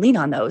you can't lean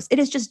on those, it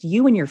is just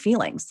you and your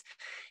feelings.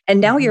 And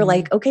now you're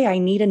like, okay, I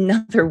need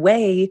another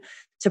way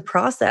to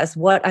process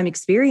what I'm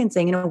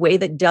experiencing in a way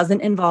that doesn't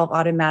involve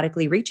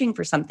automatically reaching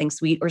for something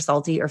sweet or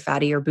salty or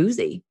fatty or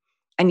boozy.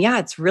 And yeah,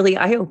 it's really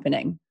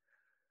eye-opening.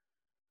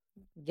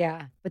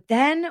 Yeah. But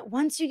then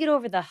once you get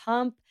over the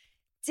hump,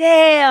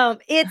 damn,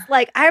 it's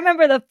like, I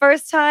remember the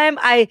first time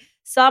I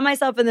saw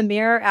myself in the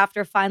mirror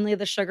after finally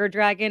the sugar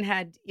dragon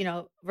had,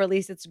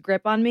 released its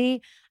grip on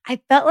me. I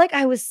felt like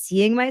I was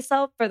seeing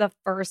myself for the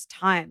first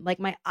time. Like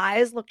my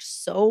eyes looked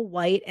so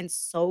white and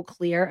so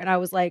clear. And I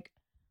was like,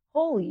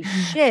 holy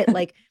shit.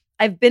 Like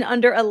I've been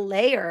under a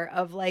layer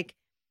of like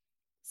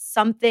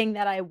something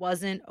that I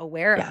wasn't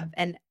aware of.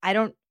 And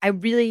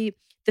the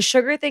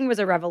sugar thing was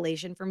a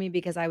revelation for me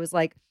because I was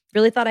like,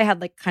 really thought I had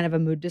like kind of a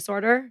mood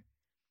disorder.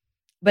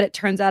 But it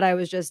turns out I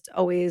was just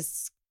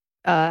always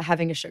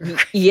having a sugar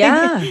craving.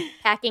 Yeah.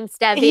 Packing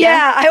stevia.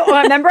 Yeah.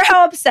 I remember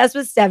how obsessed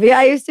with stevia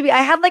I used to be.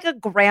 I had like a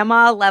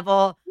grandma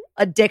level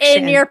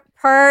addiction. In your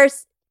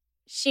purse,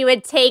 she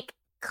would take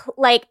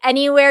like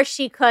anywhere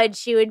she could.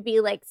 She would be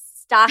like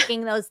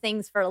stocking those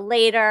things for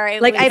later.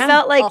 I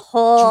felt like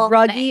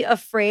druggy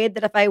afraid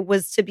that if I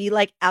was to be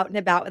like out and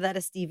about without a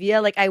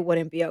stevia, like I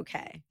wouldn't be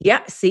okay.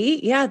 Yeah.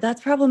 See? Yeah, that's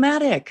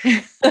problematic.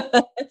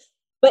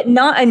 But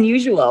not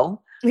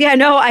unusual. Yeah,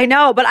 no, I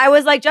know. But I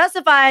was like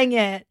justifying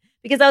it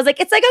because I was like,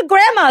 it's like a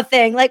grandma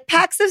thing, like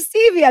packs of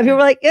stevia. People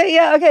were like,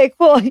 yeah, okay,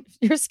 cool.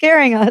 You're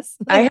scaring us.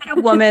 I had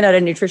a woman at a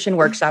nutrition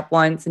workshop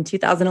once in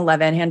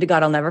 2011. Hand to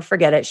God, I'll never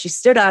forget it. She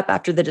stood up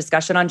after the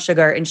discussion on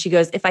sugar and she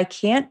goes, if I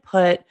can't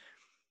put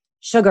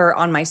sugar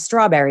on my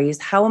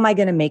strawberries, how am I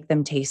going to make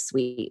them taste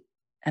sweet?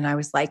 And I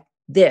was like,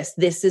 this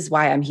is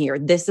why I'm here.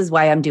 This is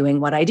why I'm doing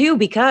what I do,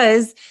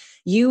 because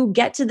you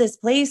get to this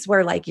place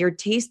where like your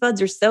taste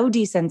buds are so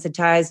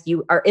desensitized.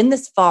 You are in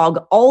this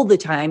fog all the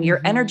time.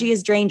 Your energy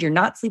is drained. You're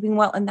not sleeping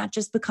well. And that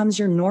just becomes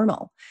your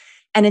normal.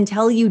 And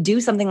until you do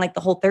something like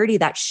the Whole30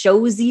 that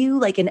shows you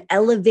like an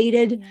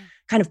elevated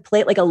kind of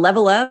plate, like a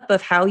level up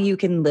of how you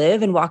can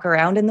live and walk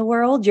around in the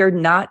world, you're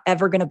not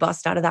ever going to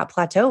bust out of that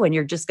plateau. And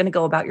you're just going to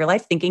go about your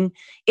life thinking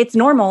it's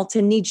normal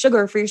to need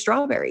sugar for your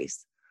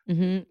strawberries.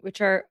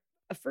 Which are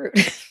a fruit.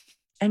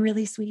 And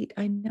really sweet.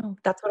 I know.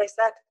 That's what I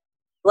said.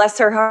 Bless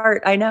her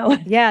heart. I know.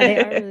 Yeah, they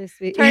are really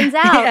sweet. Turns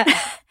out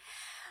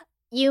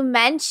you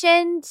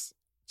mentioned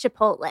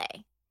Chipotle.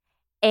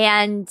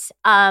 And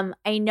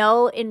I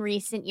know in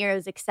recent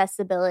years,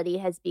 accessibility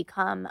has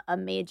become a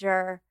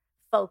major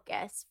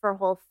focus for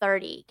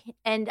Whole30.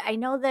 And I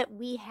know that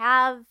we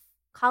have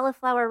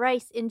cauliflower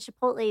rice in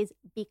Chipotle's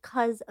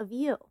because of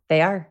you.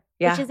 They are.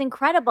 Yeah. Which is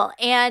incredible.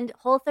 And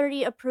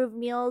Whole30 approved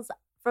meals,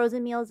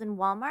 frozen meals in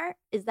Walmart.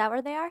 Is that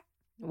where they are?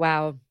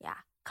 Wow. Yeah.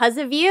 Because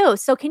of you.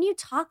 So can you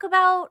talk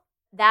about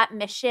that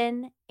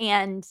mission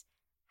and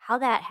how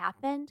that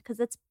happened? Because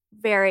it's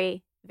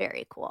very,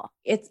 very cool.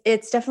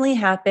 It's definitely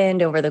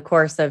happened over the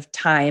course of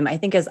time. I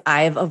think as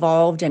I've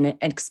evolved and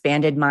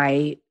expanded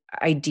my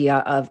idea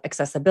of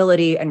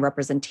accessibility and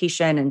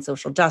representation and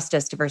social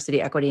justice,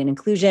 diversity, equity, and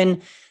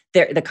inclusion,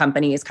 the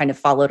company has kind of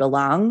followed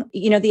along.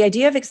 You know, the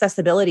idea of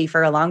accessibility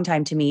for a long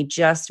time to me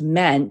just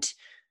meant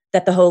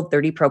that the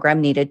Whole30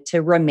 program needed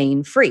to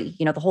remain free.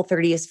 You know, the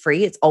Whole30 is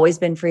free. It's always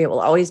been free. It will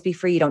always be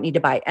free. You don't need to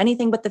buy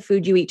anything but the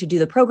food you eat to do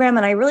the program.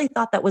 And I really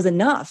thought that was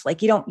enough.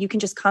 Like you can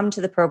just come to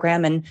the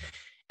program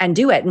and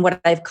do it. And what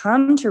I've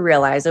come to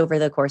realize over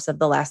the course of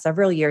the last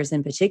several years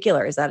in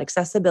particular is that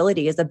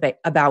accessibility is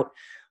about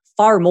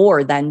far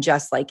more than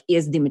just like,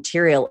 is the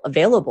material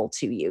available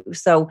to you?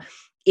 So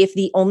if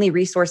the only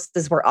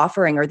resources we're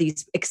offering are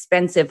these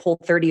expensive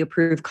Whole30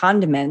 approved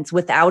condiments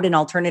without an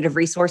alternative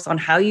resource on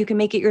how you can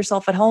make it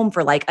yourself at home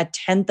for like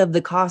 1/10 of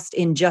the cost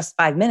in just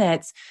 5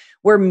 minutes,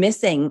 we're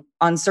missing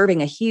on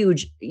serving a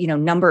huge,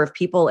 number of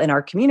people in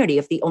our community.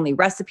 If the only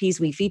recipes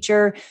we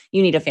feature,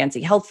 you need a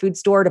fancy health food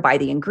store to buy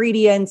the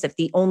ingredients. If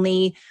the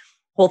only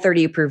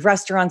Whole30 approved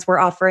restaurants we're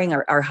offering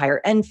are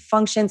higher end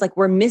functions, like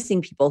we're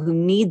missing people who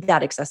need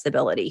that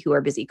accessibility, who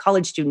are busy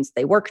college students.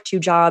 They work 2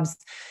 jobs,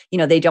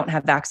 they don't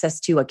have access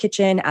to a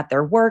kitchen at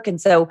their work. And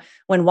so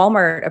when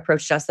Walmart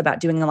approached us about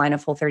doing a line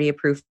of Whole30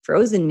 approved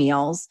frozen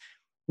meals,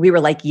 we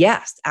were like,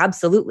 yes,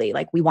 absolutely.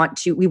 Like we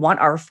want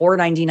our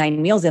 $4.99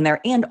 meals in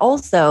there. And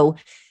also,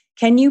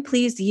 can you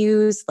please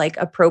use like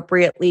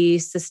appropriately,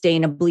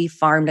 sustainably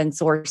farmed and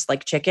sourced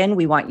like chicken?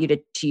 We want you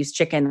to use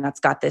chicken that's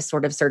got this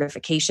sort of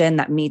certification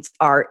that meets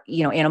our,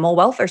 animal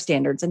welfare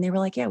standards. And they were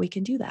like, yeah, we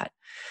can do that.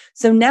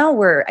 So now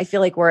I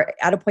feel like we're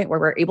at a point where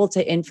we're able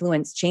to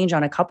influence change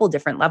on a couple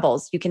different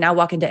levels. You can now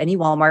walk into any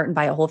Walmart and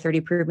buy a Whole30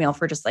 approved meal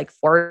for just like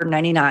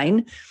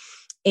 $4.99.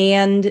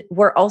 And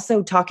we're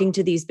also talking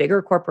to these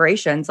bigger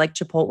corporations like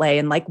Chipotle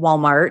and like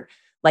Walmart,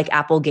 like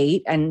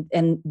Applegate,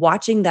 and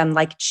watching them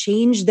like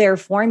change their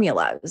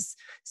formulas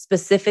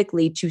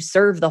specifically to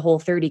serve the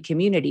Whole30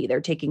 community. They're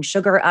taking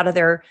sugar out of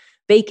their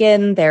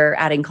bacon. They're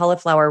adding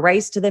cauliflower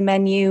rice to the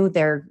menu.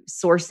 They're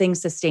sourcing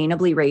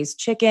sustainably raised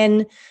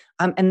chicken.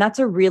 And that's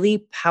a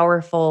really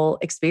powerful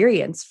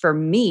experience for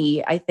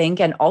me, I think,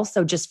 and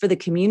also just for the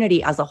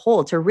community as a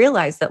whole to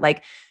realize that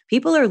like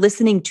people are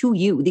listening to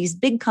you. These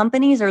big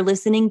companies are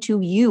listening to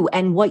you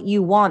and what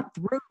you want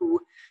through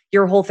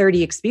your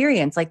Whole30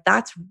 experience. Like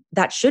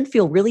that should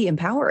feel really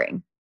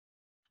empowering.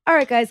 All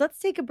right, guys, let's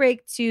take a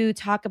break to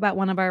talk about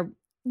one of our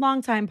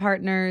longtime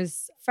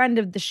partners, friend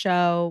of the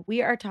show.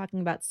 We are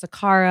talking about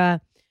Sakara.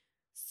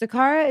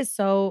 Sakara is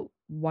so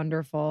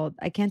wonderful.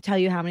 I can't tell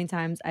you how many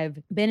times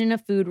I've been in a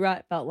food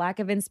rut, felt lack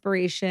of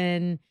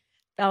inspiration,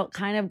 felt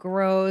kind of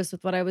gross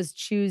with what I was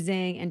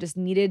choosing, and just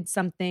needed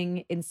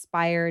something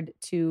inspired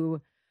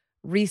to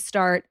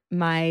restart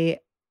my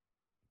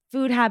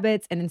food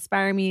habits and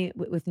inspire me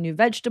with new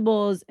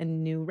vegetables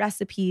and new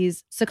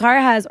recipes.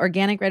 Sakara has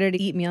organic,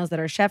 ready-to-eat meals that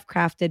are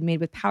chef-crafted, made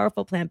with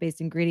powerful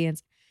plant-based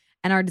ingredients,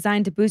 and are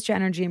designed to boost your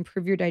energy,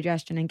 improve your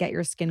digestion, and get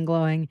your skin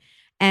glowing.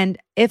 And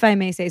if I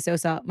may say so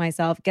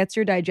myself, gets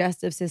your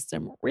digestive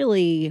system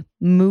really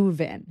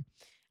moving.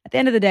 At the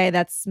end of the day,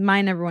 that's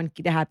my number one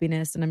key to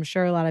happiness, and I'm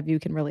sure a lot of you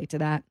can relate to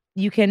that.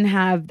 You can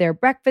have their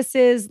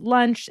breakfasts,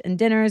 lunch, and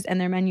dinners,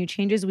 and their menu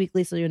changes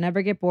weekly so you'll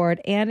never get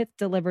bored, and it's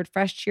delivered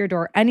fresh to your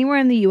door anywhere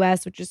in the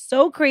U.S., which is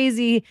so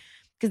crazy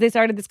because they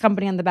started this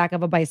company on the back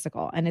of a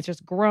bicycle, and it's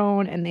just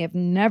grown, and they have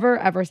never,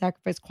 ever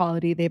sacrificed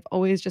quality. They've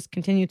always just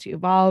continued to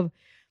evolve,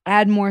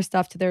 add more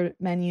stuff to their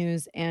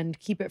menus, and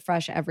keep it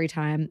fresh every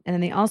time. And then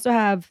they also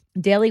have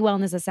daily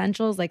wellness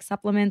essentials like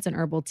supplements and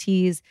herbal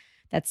teas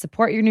that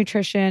support your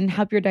nutrition,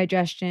 help your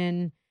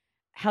digestion,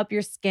 help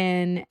your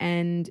skin,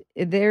 and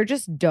they're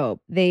just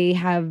dope. They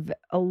have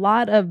a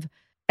lot of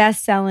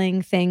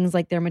best-selling things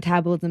like their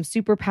Metabolism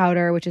Super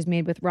Powder, which is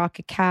made with raw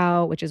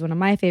cacao, which is one of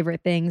my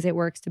favorite things. It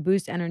works to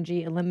boost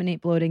energy,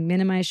 eliminate bloating,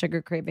 minimize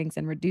sugar cravings,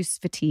 and reduce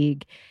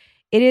fatigue.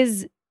 It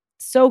is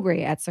so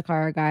great at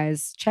Sakara,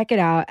 guys. Check it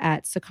out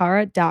at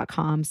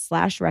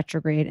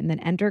sakara.com/retrograde and then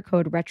enter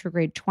code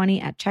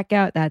retrograde20 at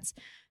checkout. That's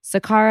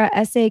Sakara,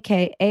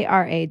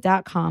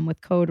 SAKARA.com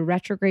with code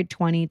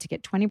retrograde20 to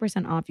get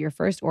 20% off your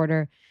first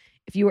order.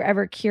 If you were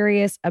ever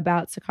curious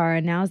about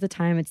Sakara, now's the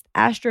time. It's the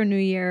Astro New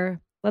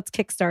Year. Let's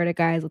kickstart it,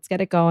 guys. Let's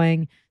get it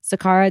going.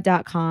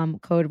 Sakara.com,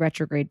 code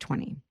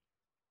retrograde20.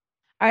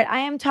 All right, I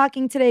am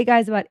talking today,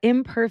 guys, about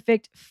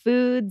imperfect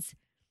foods.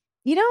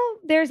 You know,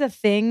 there's a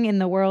thing in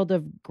the world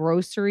of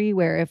grocery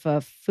where if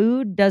a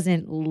food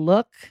doesn't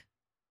look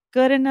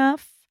good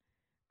enough,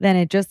 then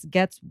it just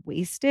gets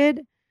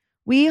wasted.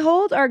 We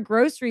hold our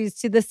groceries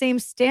to the same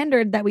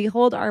standard that we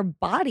hold our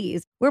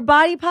bodies. We're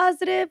body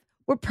positive,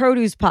 we're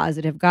produce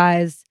positive,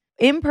 guys.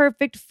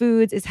 Imperfect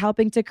Foods is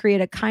helping to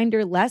create a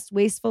kinder, less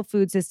wasteful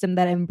food system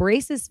that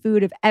embraces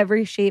food of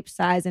every shape,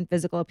 size, and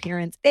physical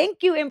appearance.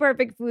 Thank you,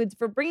 Imperfect Foods,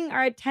 for bringing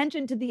our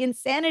attention to the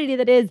insanity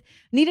that is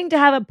needing to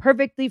have a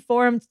perfectly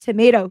formed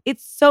tomato.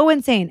 It's so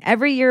insane.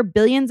 Every year,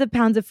 billions of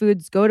pounds of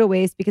foods go to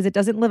waste because it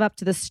doesn't live up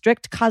to the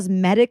strict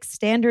cosmetic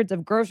standards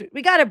of grocery.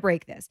 We got to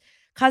break this.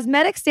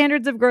 Cosmetic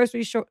standards of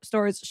grocery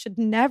stores should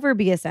never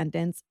be a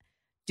sentence.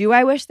 Do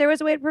I wish there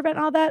was a way to prevent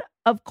all that?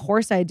 Of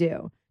course I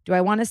do. Do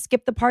I want to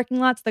skip the parking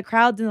lots, the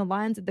crowds, and the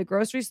lines at the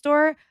grocery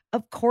store?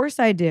 Of course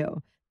I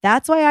do.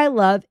 That's why I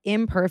love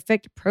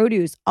Imperfect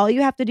Produce. All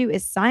you have to do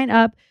is sign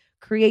up,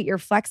 create your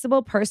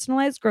flexible,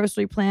 personalized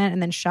grocery plan,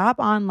 and then shop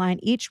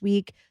online each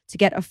week to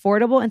get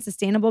affordable and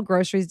sustainable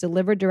groceries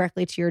delivered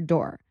directly to your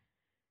door.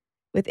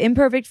 With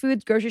Imperfect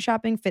Foods, grocery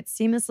shopping fits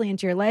seamlessly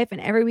into your life,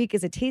 and every week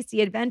is a tasty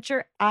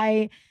adventure.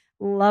 I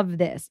love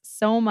this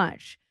so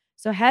much.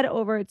 So head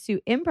over to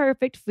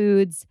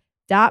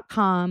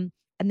imperfectfoods.com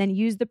and then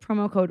use the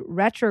promo code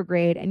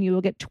retrograde and you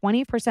will get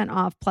 20%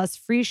 off plus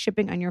free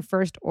shipping on your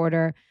first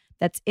order.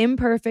 That's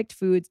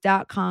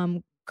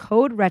imperfectfoods.com,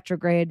 code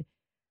retrograde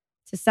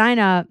to sign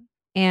up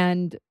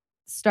and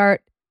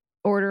start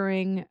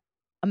ordering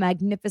a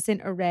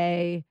magnificent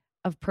array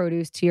of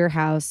produce to your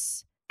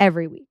house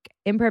every week.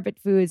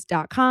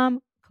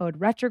 Imperfectfoods.com,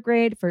 code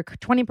retrograde for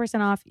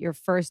 20% off your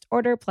first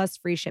order plus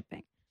free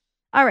shipping.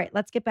 All right,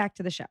 let's get back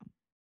to the show.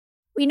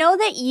 We know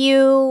that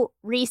you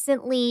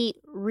recently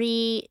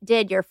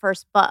redid your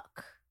first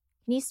book.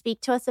 Can you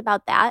speak to us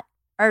about that?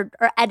 Or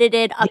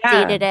edited,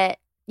 updated it?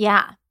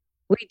 Yeah.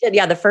 We did.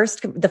 Yeah. The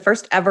first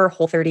ever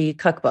Whole30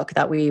 cookbook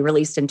that we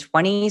released in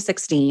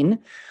 2016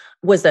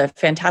 was a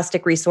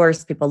fantastic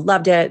resource. People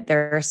loved it.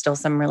 There are still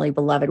some really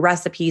beloved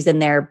recipes in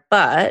there,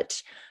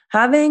 but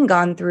having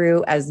gone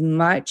through as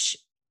much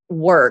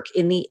work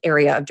in the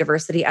area of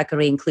diversity,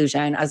 equity,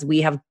 inclusion as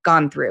we have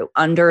gone through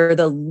under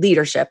the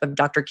leadership of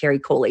Dr. Carrie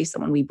Coley,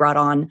 someone we brought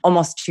on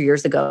almost 2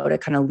 years ago to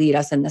kind of lead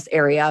us in this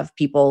area of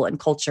people and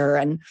culture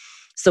and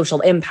social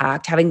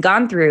impact. Having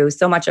gone through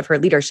so much of her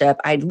leadership,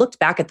 I looked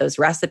back at those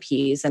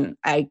recipes and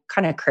I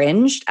kind of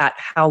cringed at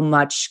how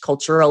much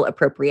cultural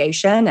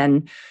appropriation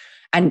and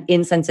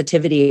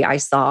insensitivity I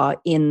saw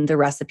in the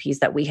recipes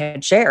that we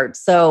had shared.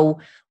 So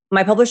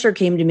my publisher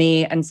came to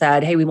me and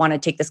said, hey, we want to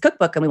take this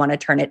cookbook and we want to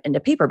turn it into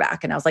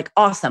paperback. And I was like,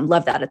 awesome,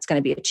 love that. It's going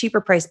to be a cheaper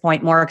price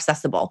point, more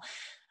accessible.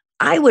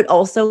 I would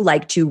also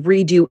like to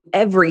redo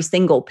every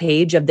single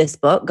page of this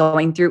book,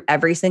 going through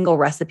every single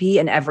recipe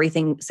and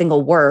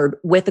single word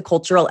with a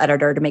cultural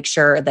editor to make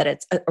sure that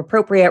it's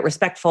appropriate,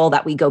 respectful,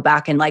 that we go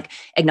back and like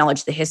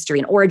acknowledge the history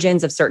and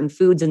origins of certain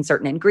foods and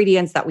certain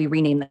ingredients, that we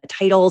rename the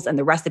titles and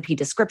the recipe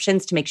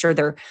descriptions to make sure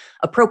they're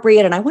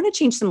appropriate. And I want to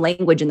change some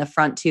language in the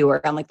front too,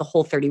 around like the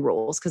Whole30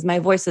 rules, because my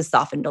voice has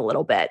softened a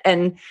little bit.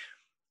 And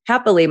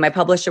happily, my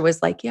publisher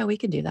was like, yeah, we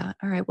can do that.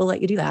 All right, we'll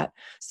let you do that.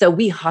 So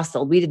we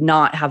hustled. We did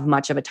not have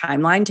much of a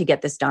timeline to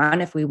get this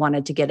done if we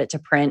wanted to get it to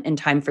print in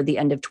time for the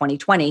end of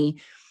 2020.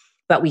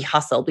 But we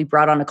hustled. We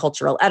brought on a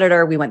cultural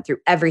editor. We went through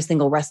every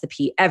single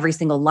recipe, every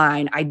single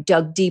line. I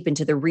dug deep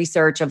into the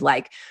research of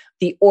like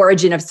the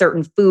origin of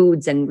certain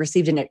foods and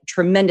received a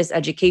tremendous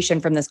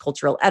education from this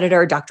cultural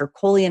editor. Dr.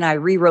 Coley and I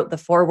rewrote the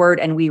foreword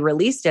and we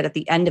released it at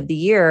the end of the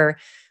year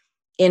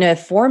in a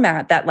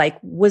format that like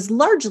was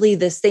largely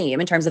the same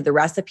in terms of the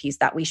recipes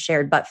that we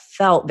shared, but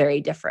felt very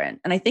different.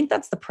 And I think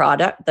that's the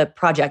project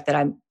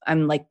that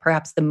I'm like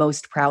perhaps the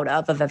most proud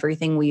of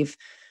everything we've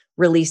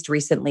released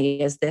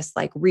recently, is this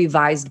like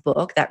revised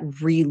book that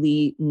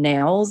really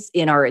nails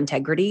in our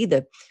integrity,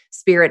 the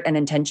spirit and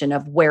intention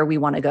of where we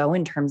want to go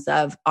in terms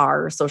of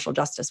our social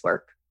justice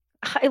work.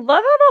 I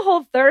love how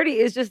the Whole30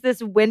 is just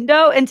this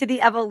window into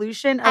the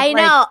evolution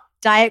of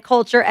diet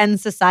culture and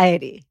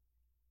society.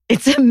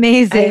 It's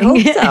amazing. I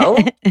hope so.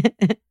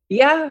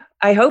 Yeah,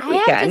 I hope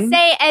we can. I have to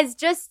say, as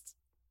just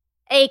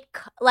I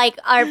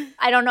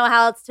don't know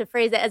how else to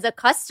phrase it, as a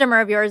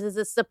customer of yours, as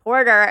a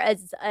supporter,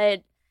 as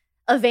an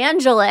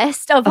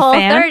evangelist of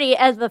Whole30,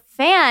 as a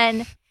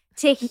fan,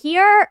 to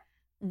hear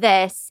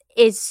this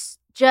is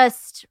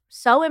just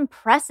so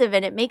impressive.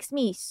 And it makes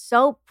me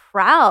so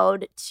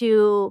proud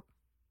to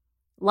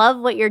love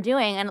what you're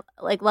doing and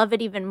like love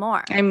it even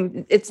more.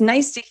 It's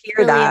nice to hear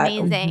really that.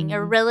 Amazing. Mm-hmm.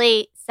 You're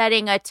really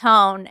setting a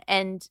tone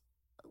and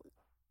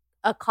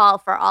a call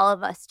for all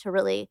of us to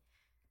really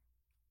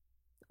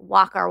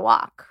walk our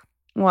walk.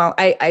 Well,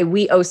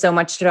 we owe so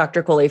much to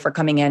Dr. Coley for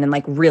coming in and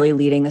like really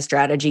leading the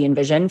strategy and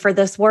vision for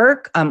this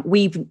work.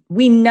 We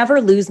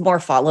never lose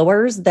more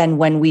followers than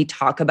when we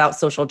talk about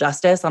social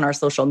justice on our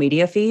social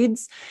media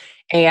feeds.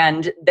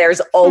 And there's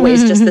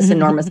always just this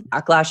enormous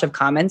backlash of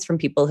comments from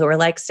people who are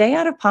like, stay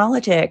out of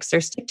politics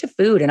or stick to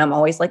food. And I'm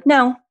always like,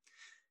 no,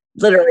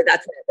 literally,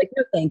 that's it. Like,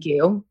 no, thank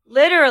you.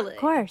 Literally. Of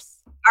course.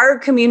 Our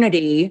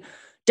community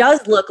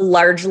does look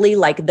largely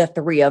like the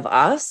three of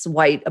us,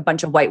 a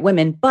bunch of white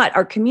women, but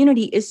our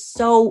community is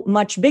so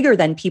much bigger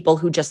than people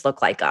who just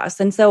look like us.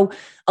 And so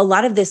a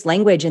lot of this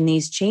language and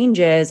these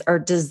changes are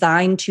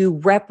designed to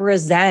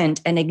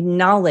represent and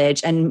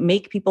acknowledge and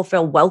make people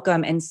feel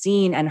welcome and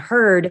seen and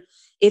heard.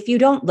 If you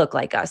don't look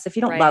like us, if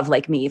you don't love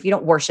like me, if you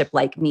don't worship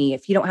like me,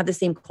 if you don't have the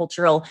same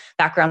cultural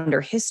background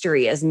or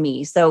history as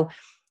me. So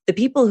the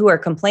people who are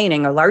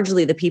complaining are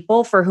largely the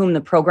people for whom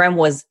the program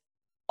was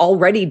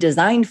already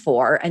designed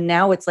for. And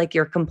now it's like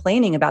you're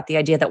complaining about the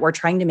idea that we're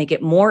trying to make it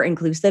more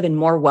inclusive and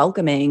more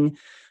welcoming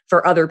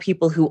for other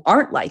people who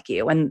aren't like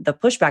you. And the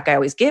pushback I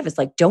always give is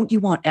like, don't you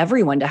want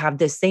everyone to have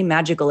this same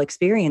magical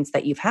experience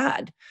that you've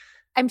had?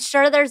 I'm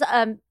sure there's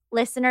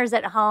listeners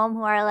at home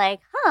who are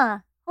like,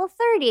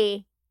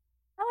 Whole30,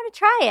 I want to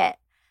try it.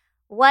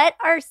 What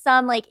are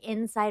some like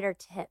insider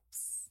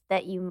tips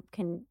that you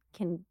can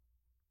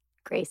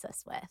grace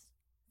us with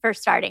for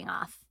starting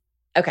off?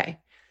 Okay.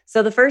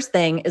 So the first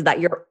thing is that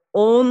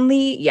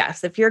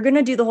if you're going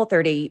to do the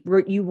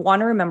Whole30, you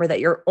want to remember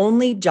that your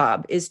only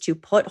job is to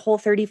put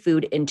Whole30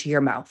 food into your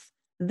mouth.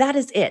 That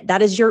is it.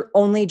 That is your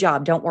only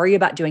job. Don't worry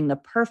about doing the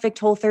perfect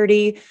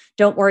Whole30.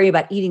 Don't worry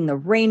about eating the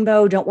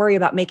rainbow. Don't worry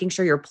about making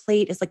sure your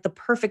plate is like the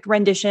perfect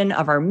rendition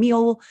of our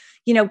meal,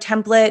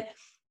 template.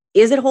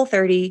 Is it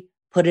Whole30?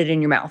 Put it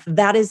in your mouth.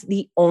 That is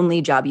the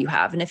only job you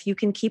have. And if you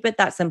can keep it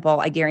that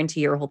simple, I guarantee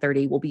your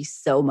Whole30 will be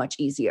so much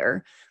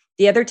easier.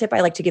 The other tip I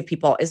like to give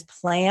people is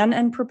plan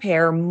and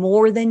prepare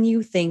more than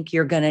you think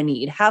you're going to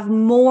need. Have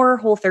more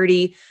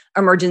Whole30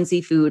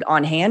 emergency food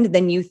on hand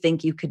than you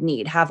think you could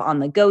need. Have on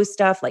the go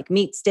stuff like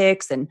meat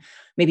sticks and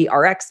maybe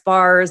RX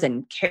bars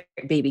and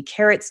baby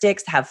carrot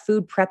sticks. Have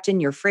food prepped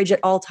in your fridge at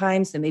all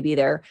times. So maybe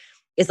there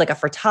is like a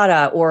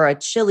frittata or a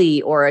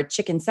chili or a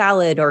chicken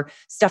salad or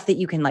stuff that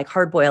you can like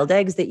hard-boiled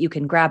eggs that you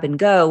can grab and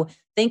go.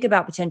 Think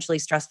about potentially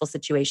stressful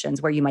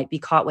situations where you might be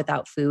caught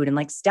without food and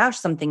like stash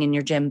something in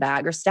your gym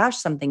bag or stash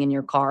something in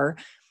your car.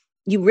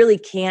 You really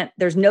can't,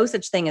 there's no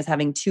such thing as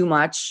having too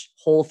much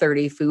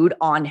Whole30 food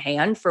on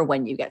hand for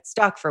when you get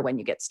stuck, for when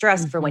you get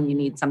stressed, for when you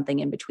need something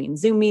in between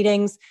Zoom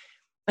meetings.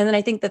 And then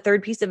I think the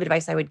third piece of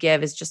advice I would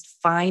give is just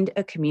find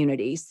a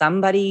community,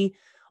 somebody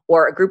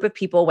or a group of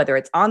people, whether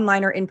it's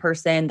online or in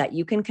person, that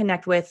you can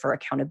connect with for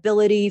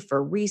accountability,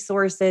 for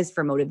resources,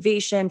 for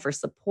motivation, for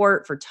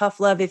support, for tough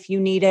love if you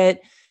need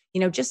it.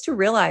 Just to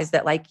realize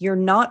that like you're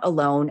not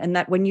alone and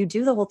that when you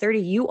do the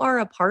Whole30, you are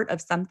a part of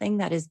something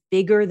that is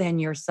bigger than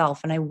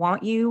yourself. And I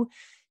want you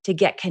to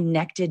get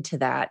connected to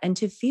that and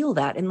to feel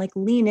that and like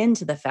lean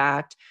into the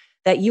fact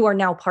that you are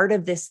now part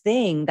of this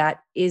thing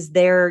that is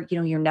there.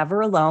 You're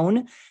never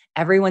alone.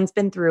 Everyone's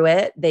been through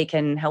it. They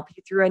can help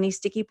you through any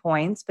sticky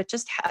points, but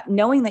just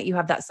knowing that you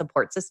have that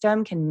support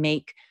system can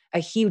make a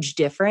huge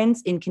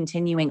difference in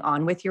continuing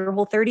on with your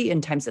Whole30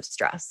 in times of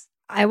stress.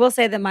 I will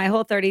say that my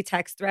Whole30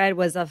 text thread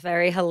was a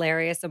very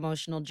hilarious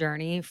emotional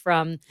journey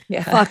from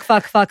fuck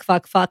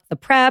the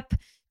prep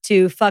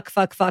to fuck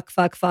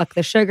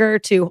the sugar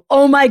to,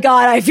 oh my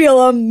God, I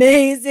feel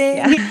amazing.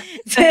 Yeah.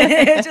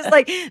 It's just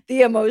like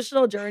the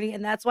emotional journey.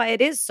 And that's why it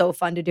is so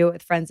fun to do it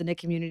with friends in a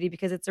community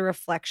because it's a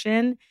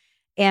reflection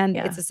and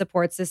it's a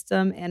support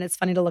system and it's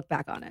funny to look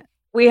back on it.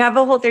 We have a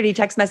Whole30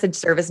 text message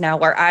service now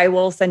where I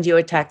will send you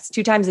a text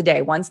 2 times a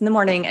day, once in the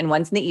morning and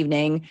once in the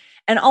evening.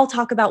 And I'll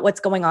talk about what's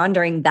going on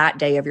during that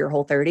day of your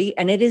Whole30.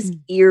 And it is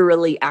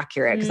eerily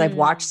accurate because I've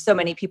watched so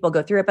many people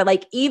go through it. But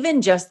like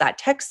even just that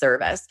text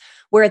service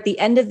where at the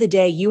end of the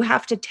day, you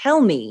have to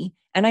tell me,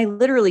 and I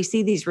literally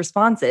see these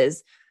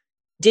responses,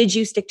 did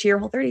you stick to your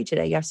Whole30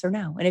 today? Yes or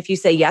no? And if you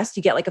say yes,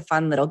 you get like a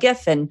fun little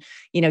gift and,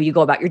 you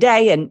go about your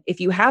day. And if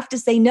you have to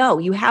say no,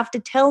 you have to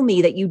tell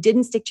me that you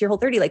didn't stick to your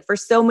Whole30. Like for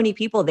so many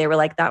people, they were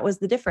like, that was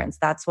the difference.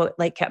 That's what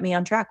like kept me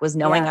on track was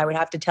knowing I would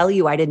have to tell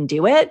you I didn't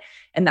do it.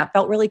 And that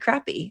felt really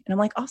crappy. And I'm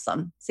like,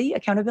 awesome. See,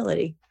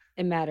 accountability.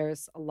 It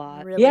matters a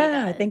lot. Really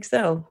yeah, does. I think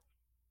so.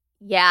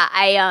 Yeah,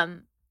 I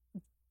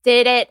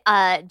did it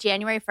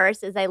January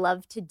 1st as I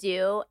love to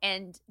do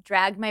and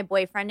dragged my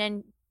boyfriend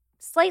in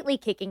slightly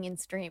kicking and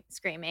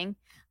screaming.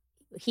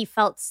 He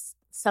felt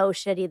so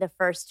shitty the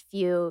first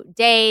few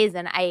days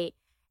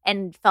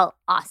and felt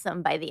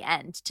awesome by the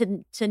end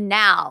to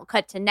now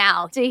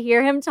to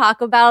hear him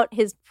talk about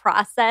his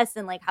process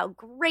and like how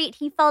great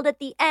he felt at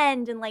the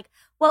end and like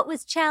what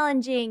was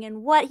challenging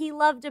and what he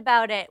loved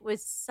about it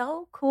was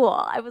so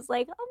cool. I was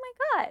like, oh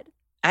my God.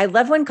 I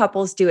love when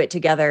couples do it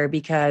together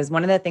because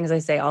one of the things I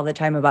say all the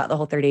time about the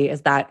Whole30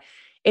 is that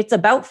it's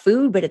about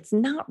food, but it's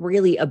not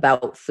really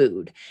about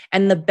food.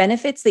 And the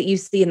benefits that you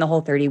see in the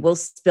Whole30 will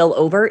spill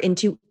over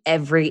into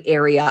every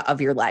area of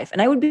your life.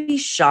 And I would be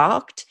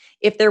shocked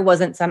if there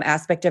wasn't some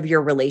aspect of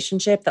your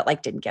relationship that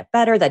like didn't get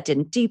better, that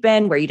didn't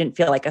deepen, where you didn't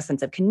feel like a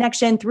sense of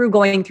connection through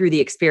going through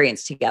the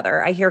experience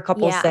together. I hear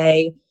couples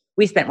say,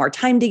 we spent more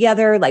time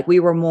together. Like we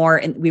were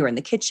in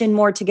the kitchen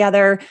more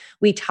together.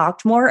 We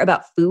talked more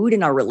about food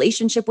and our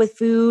relationship with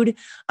food.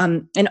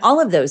 And all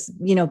of those,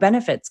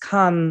 benefits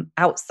come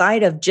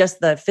outside of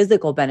just the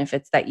physical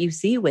benefits that you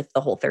see with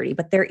the Whole30.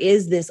 But there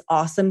is this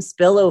awesome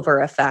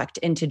spillover effect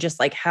into just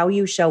like how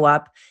you show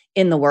up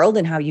in the world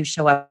and how you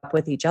show up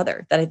with each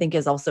other that I think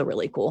is also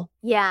really cool.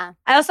 Yeah.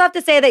 I also have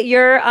to say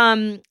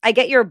that I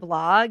get your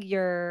blog,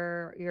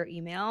 your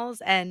emails,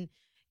 and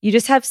you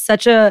just have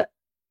such a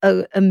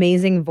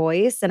amazing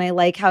voice. And I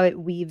like how it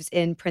weaves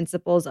in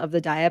principles of the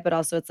diet, but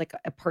also it's like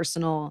a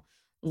personal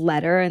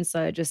letter. And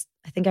so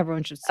I think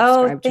everyone should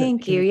subscribe to it.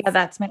 Thank you. Yeah,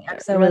 that's my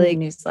XOMU really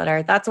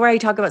newsletter. That's where I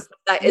talk about stuff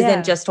that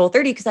isn't just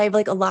Whole30 because I have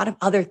like a lot of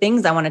other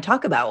things I want to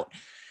talk about.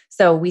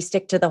 So we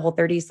stick to the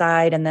Whole30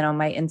 side. And then on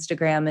my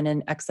Instagram and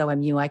in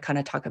XOMU, I kind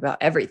of talk about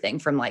everything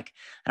from like,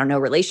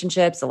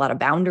 relationships, a lot of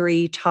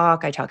boundary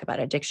talk. I talk about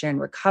addiction,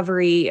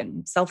 recovery,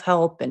 and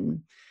self-help,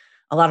 and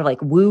a lot of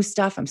like woo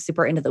stuff. I'm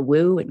super into the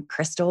woo and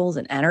crystals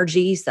and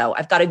energy. So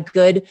I've got a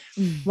good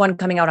one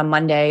coming out on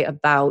Monday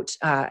about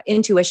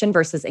intuition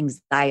versus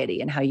anxiety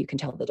and how you can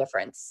tell the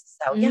difference.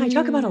 So yeah, I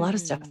talk about a lot of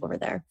stuff over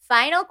there.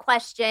 Final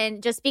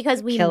question, just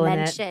because we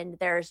mentioned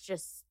there's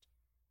just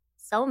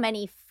so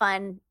many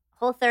fun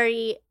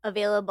Whole30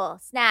 available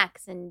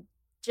snacks and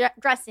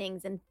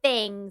dressings and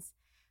things.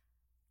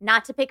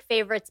 Not to pick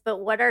favorites, but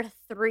what are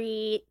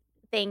 3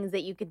 things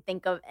that you could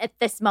think of at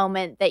this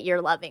moment that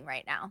you're loving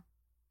right now?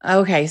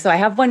 Okay, so I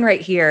have one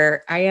right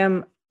here. I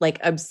am like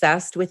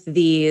obsessed with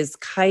these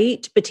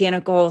Kite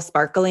botanical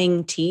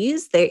sparkling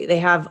teas. They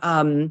have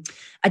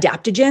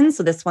adaptogens.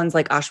 So this one's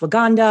like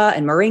ashwagandha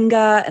and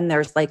moringa, and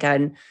there's like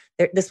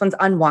this one's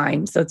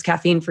unwind, so it's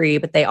caffeine free,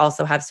 but they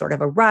also have sort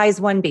of a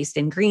rise one based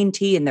in green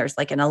tea, and there's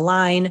like an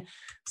align.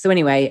 So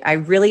anyway, I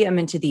really am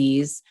into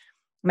these.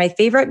 My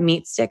favorite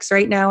meat sticks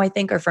right now, I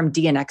think, are from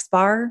DNX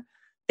Bar.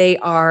 They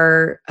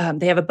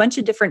have a bunch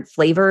of different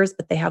flavors,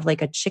 but they have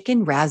like a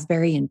chicken,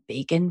 raspberry, and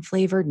bacon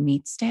flavored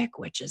meat stick,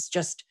 which is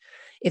just,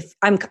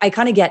 I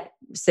kind of get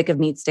sick of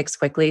meat sticks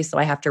quickly, so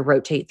I have to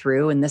rotate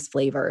through, and this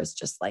flavor is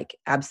just like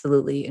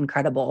absolutely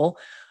incredible.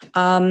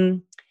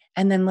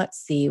 And then let's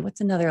see,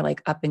 what's another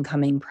like up and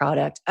coming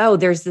product? Oh,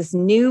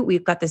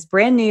 we've got this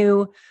brand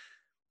new,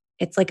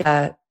 it's like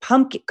a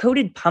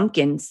coated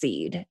pumpkin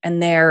seed,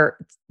 and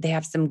they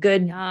have some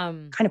good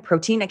kind of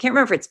protein. I can't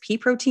remember if it's pea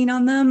protein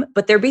on them,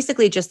 but they're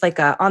basically just like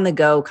a on the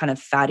go kind of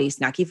fatty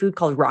snacky food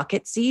called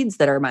rocket seeds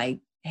that are my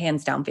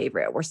hands down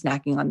favorite. We're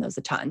snacking on those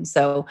a ton.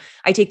 So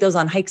I take those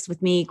on hikes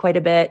with me quite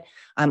a bit,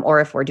 or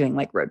if we're doing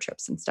like road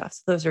trips and stuff.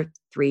 So those are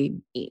 3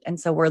 eat. And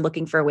so we're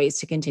looking for ways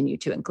to continue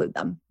to include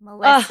them.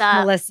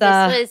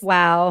 Melissa,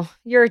 wow,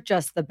 you're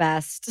just the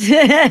best.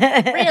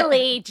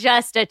 Really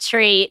just a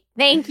treat.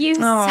 Thank you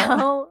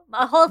a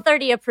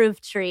Whole30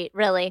 approved treat,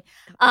 really.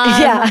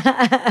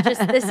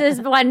 This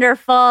is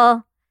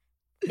wonderful.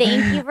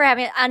 Thank you for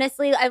having it.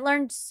 Honestly, I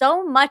learned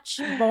so much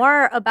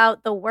more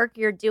about the work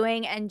you're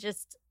doing and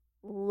just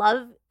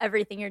love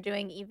everything you're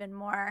doing even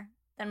more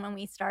than when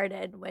we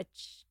started,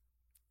 which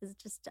is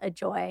just a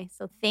joy.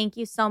 So thank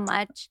you so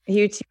much.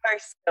 You two are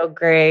so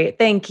great.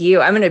 Thank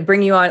you. I'm going to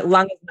bring you on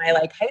along as my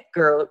like hype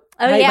girl.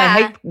 My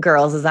hype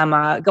girls as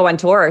I'm go on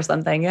tour or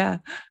something. Yeah.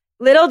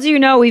 Little do you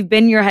know, we've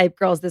been your hype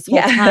girls this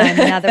whole time. And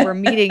now that we're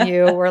meeting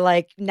you, we're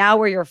like, now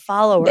we're your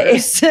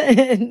followers.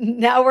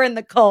 Now we're in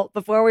the cult.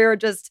 Before we were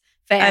just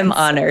fans. I'm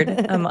honored.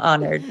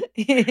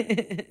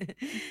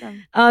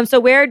 Awesome. So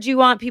where do you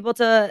want people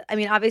to,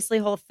 obviously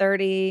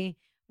Whole30,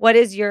 what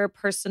is your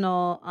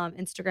personal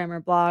Instagram or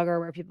blog,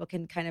 or where people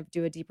can kind of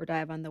do a deeper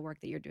dive on the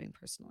work that you're doing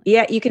personally?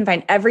 Yeah, you can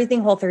find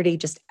everything Whole30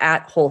 just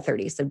at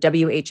Whole30. So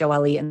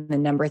WHOLE and the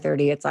number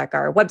 30. It's like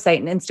our website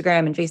and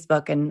Instagram and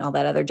Facebook and all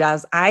that other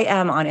jazz. I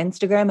am on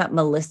Instagram at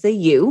Melissa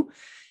Yu.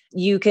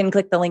 You can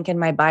click the link in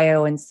my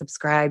bio and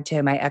subscribe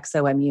to my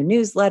XOMU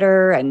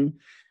newsletter and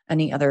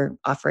any other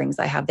offerings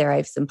I have there. I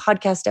have some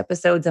podcast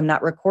episodes I'm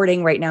not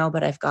recording right now,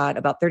 but I've got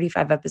about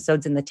 35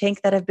 episodes in the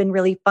tank that have been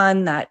really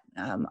fun that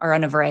are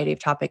on a variety of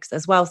topics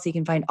as well. So you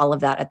can find all of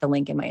that at the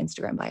link in my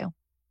Instagram bio.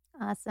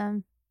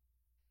 Awesome.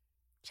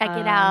 Check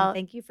it out.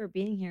 Thank you for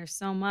being here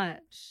so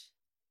much.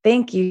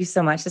 Thank you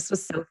so much. This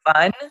was so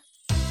fun.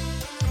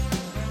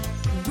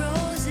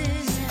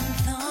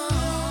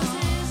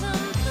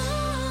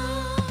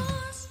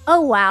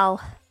 Oh, wow.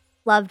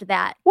 Loved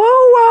that.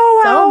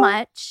 Whoa. So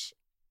much.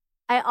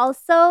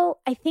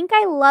 I think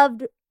I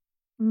loved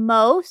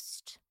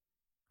most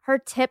her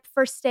tip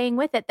for staying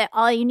with it, that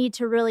all you need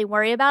to really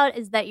worry about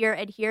is that you're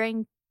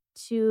adhering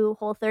to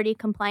Whole30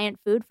 compliant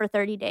food for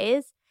 30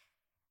 days.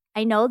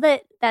 I know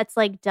that that's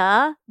like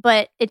duh,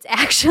 but it's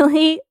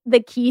actually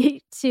the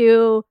key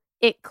to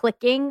it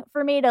clicking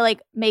for me to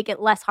like make it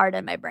less hard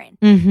in my brain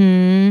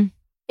in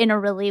a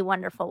really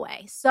wonderful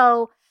way.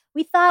 So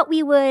we thought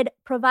we would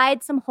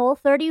provide some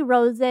Whole30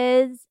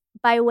 roses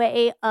by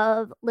way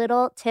of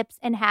little tips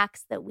and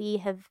hacks that we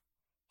have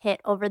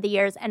hit over the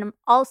years. And I'm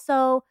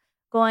also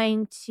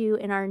going to,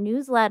 in our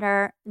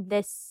newsletter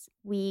this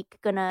week,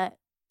 gonna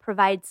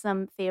provide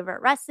some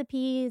favorite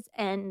recipes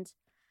and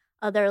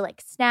other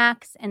like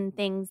snacks and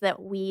things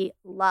that we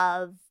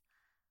love.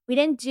 We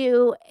didn't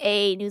do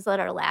a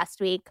newsletter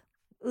last week.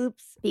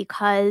 Oops.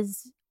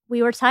 Because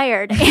we were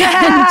tired. And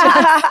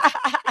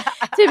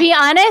to be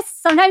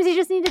honest, sometimes you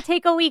just need to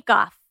take a week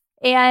off.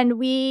 And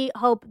we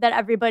hope that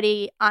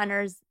everybody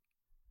honors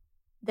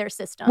their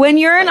system. When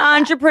you're an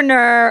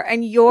entrepreneur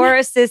and your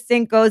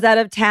assistant goes out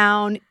of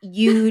town,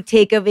 you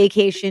take a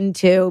vacation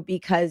too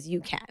because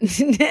you can.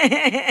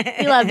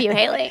 We love you,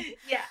 Haley.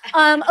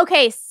 Yeah.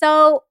 Okay,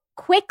 so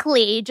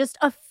quickly, just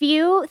a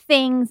few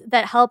things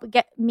that help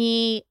get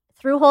me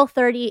through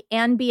Whole30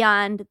 and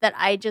beyond that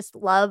I just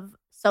love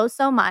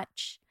so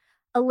much.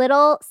 A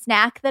little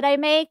snack that I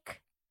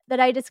make that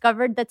I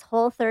discovered that's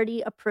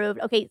Whole30 approved.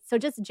 Okay, so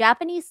just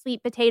Japanese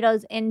sweet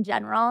potatoes in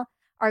general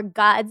are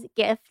God's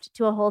gift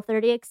to a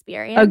Whole30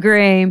 experience.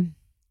 Agree.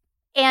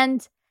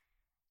 And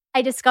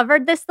I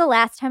discovered this the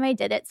last time I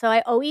did it. So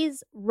I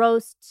always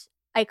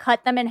I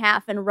cut them in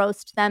half and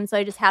roast them. So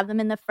I just have them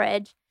in the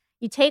fridge.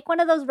 You take one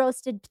of those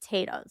roasted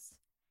potatoes,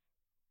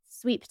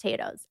 sweet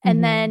potatoes,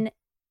 and then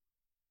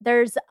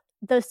there's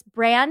this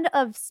brand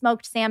of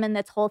smoked salmon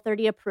that's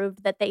Whole30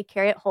 approved that they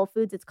carry at Whole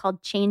Foods. It's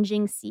called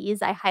Changing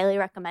Seas. I highly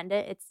recommend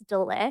it. It's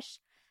delish.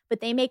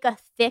 But they make a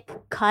thick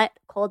cut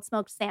cold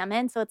smoked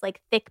salmon. So it's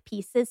like thick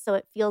pieces. So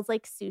it feels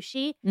like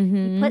sushi.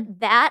 You put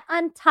that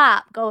on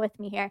top. Go with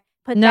me here.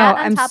 Put that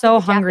on I'm top so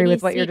of the hungry Japanese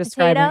with what you're sweet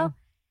describing. Potato.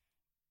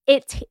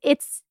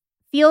 It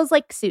feels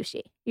like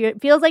sushi.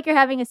 It feels like you're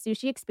having a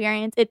sushi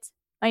experience. It's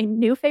my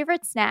new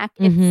favorite snack.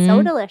 It's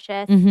so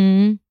delicious.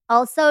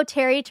 Also,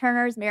 Terry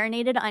Turner's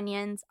marinated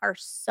onions are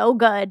so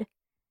good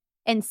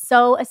and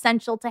so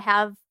essential to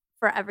have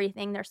for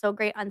everything. They're so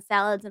great on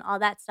salads and all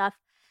that stuff.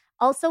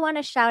 Also want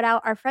to shout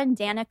out our friend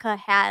Danica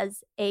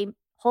has a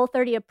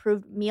Whole30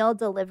 approved meal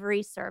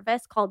delivery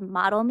service called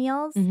Model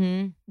Meals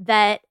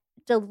that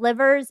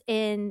delivers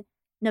in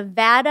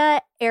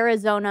Nevada,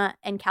 Arizona,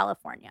 and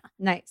California.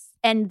 Nice.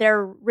 And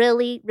they're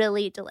really,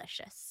 really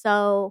delicious.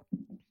 So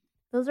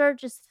those are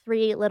just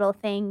 3 little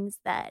things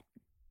that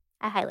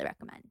I highly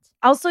recommend.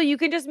 Also, you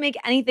can just make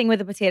anything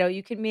with a potato.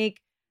 You can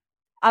make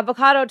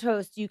avocado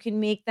toast. You can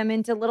make them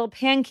into little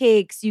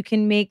pancakes. You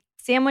can make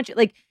sandwiches.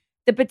 Like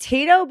the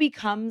potato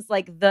becomes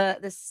like the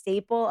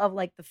staple of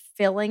like the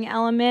filling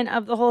element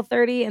of the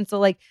Whole30. And so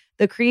like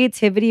the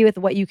creativity with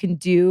what you can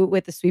do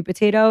with the sweet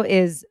potato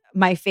is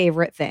my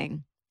favorite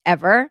thing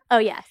ever. Oh,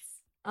 yes.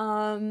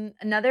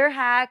 Another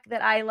hack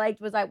that I liked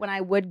was when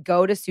I would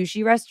go to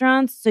sushi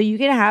restaurants. So you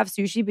can have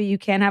sushi, but you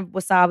can't have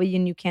wasabi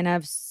and you can't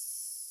have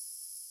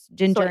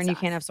ginger and you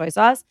can't have soy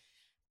sauce.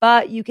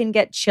 But you can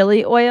get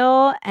chili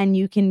oil and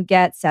you can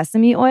get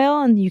sesame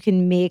oil and you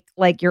can make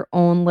like your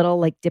own little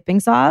like dipping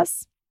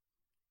sauce.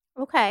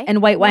 Okay.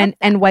 And white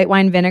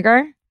wine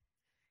vinegar.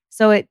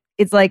 So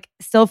it's like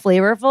still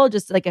flavorful,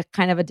 just like a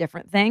kind of a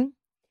different thing.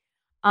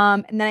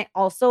 And then I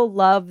also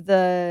love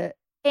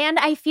and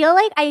I feel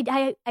like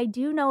I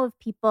do know of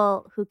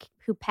people who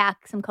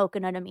pack some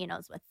coconut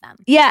aminos with them.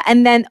 Yeah,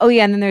 and then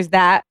and then there's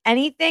that.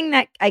 Anything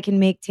that I can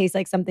make taste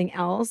like something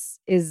else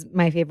is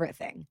my favorite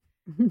thing.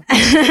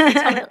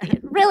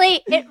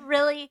 Totally. It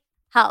really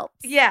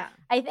helps. Yeah.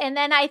 And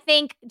then I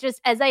think just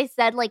as I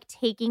said, like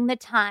taking the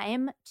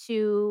time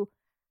to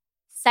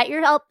set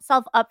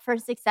yourself up for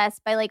success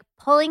by like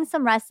pulling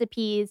some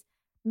recipes,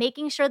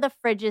 making sure the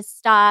fridge is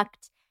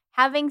stocked,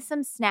 having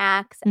some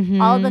snacks,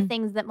 all the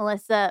things that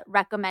Melissa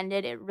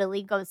recommended, it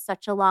really goes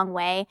such a long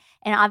way.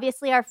 And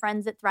obviously our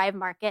friends at Thrive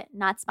Market,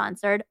 not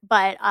sponsored,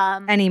 but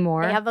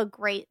anymore. They have a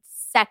great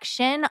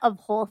section of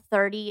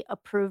Whole30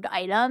 approved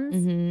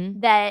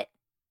items that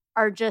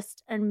are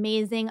just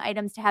amazing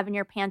items to have in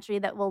your pantry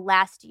that will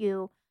last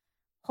you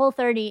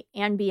Whole30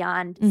 and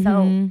beyond.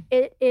 So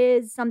it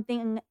is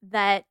something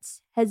that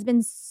has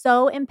been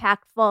so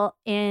impactful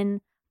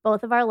in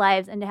both of our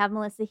lives. And to have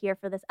Melissa here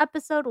for this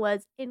episode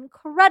was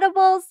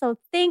incredible. So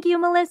thank you,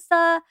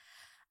 Melissa.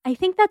 I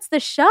think that's the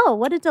show.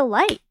 What a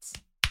delight.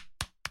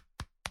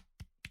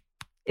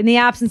 In the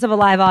absence of a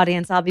live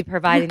audience, I'll be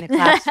providing the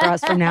claps for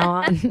us from now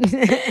on.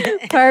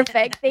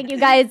 Perfect. Thank you,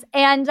 guys.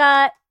 And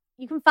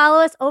you can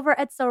follow us over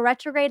at So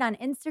Retrograde on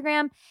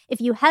Instagram. If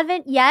you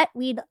haven't yet,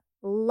 we'd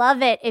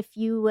love it if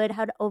you would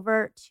head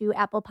over to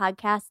Apple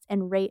Podcasts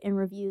and rate and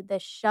review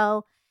this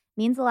show.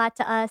 It means a lot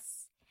to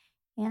us.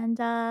 And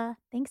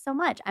thanks so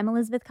much. I'm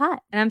Elizabeth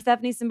Cott. And I'm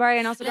Stephanie Simbari.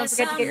 And also don't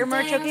forget to get your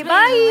merch. Okay,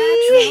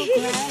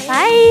 bye.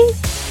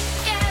 Bye.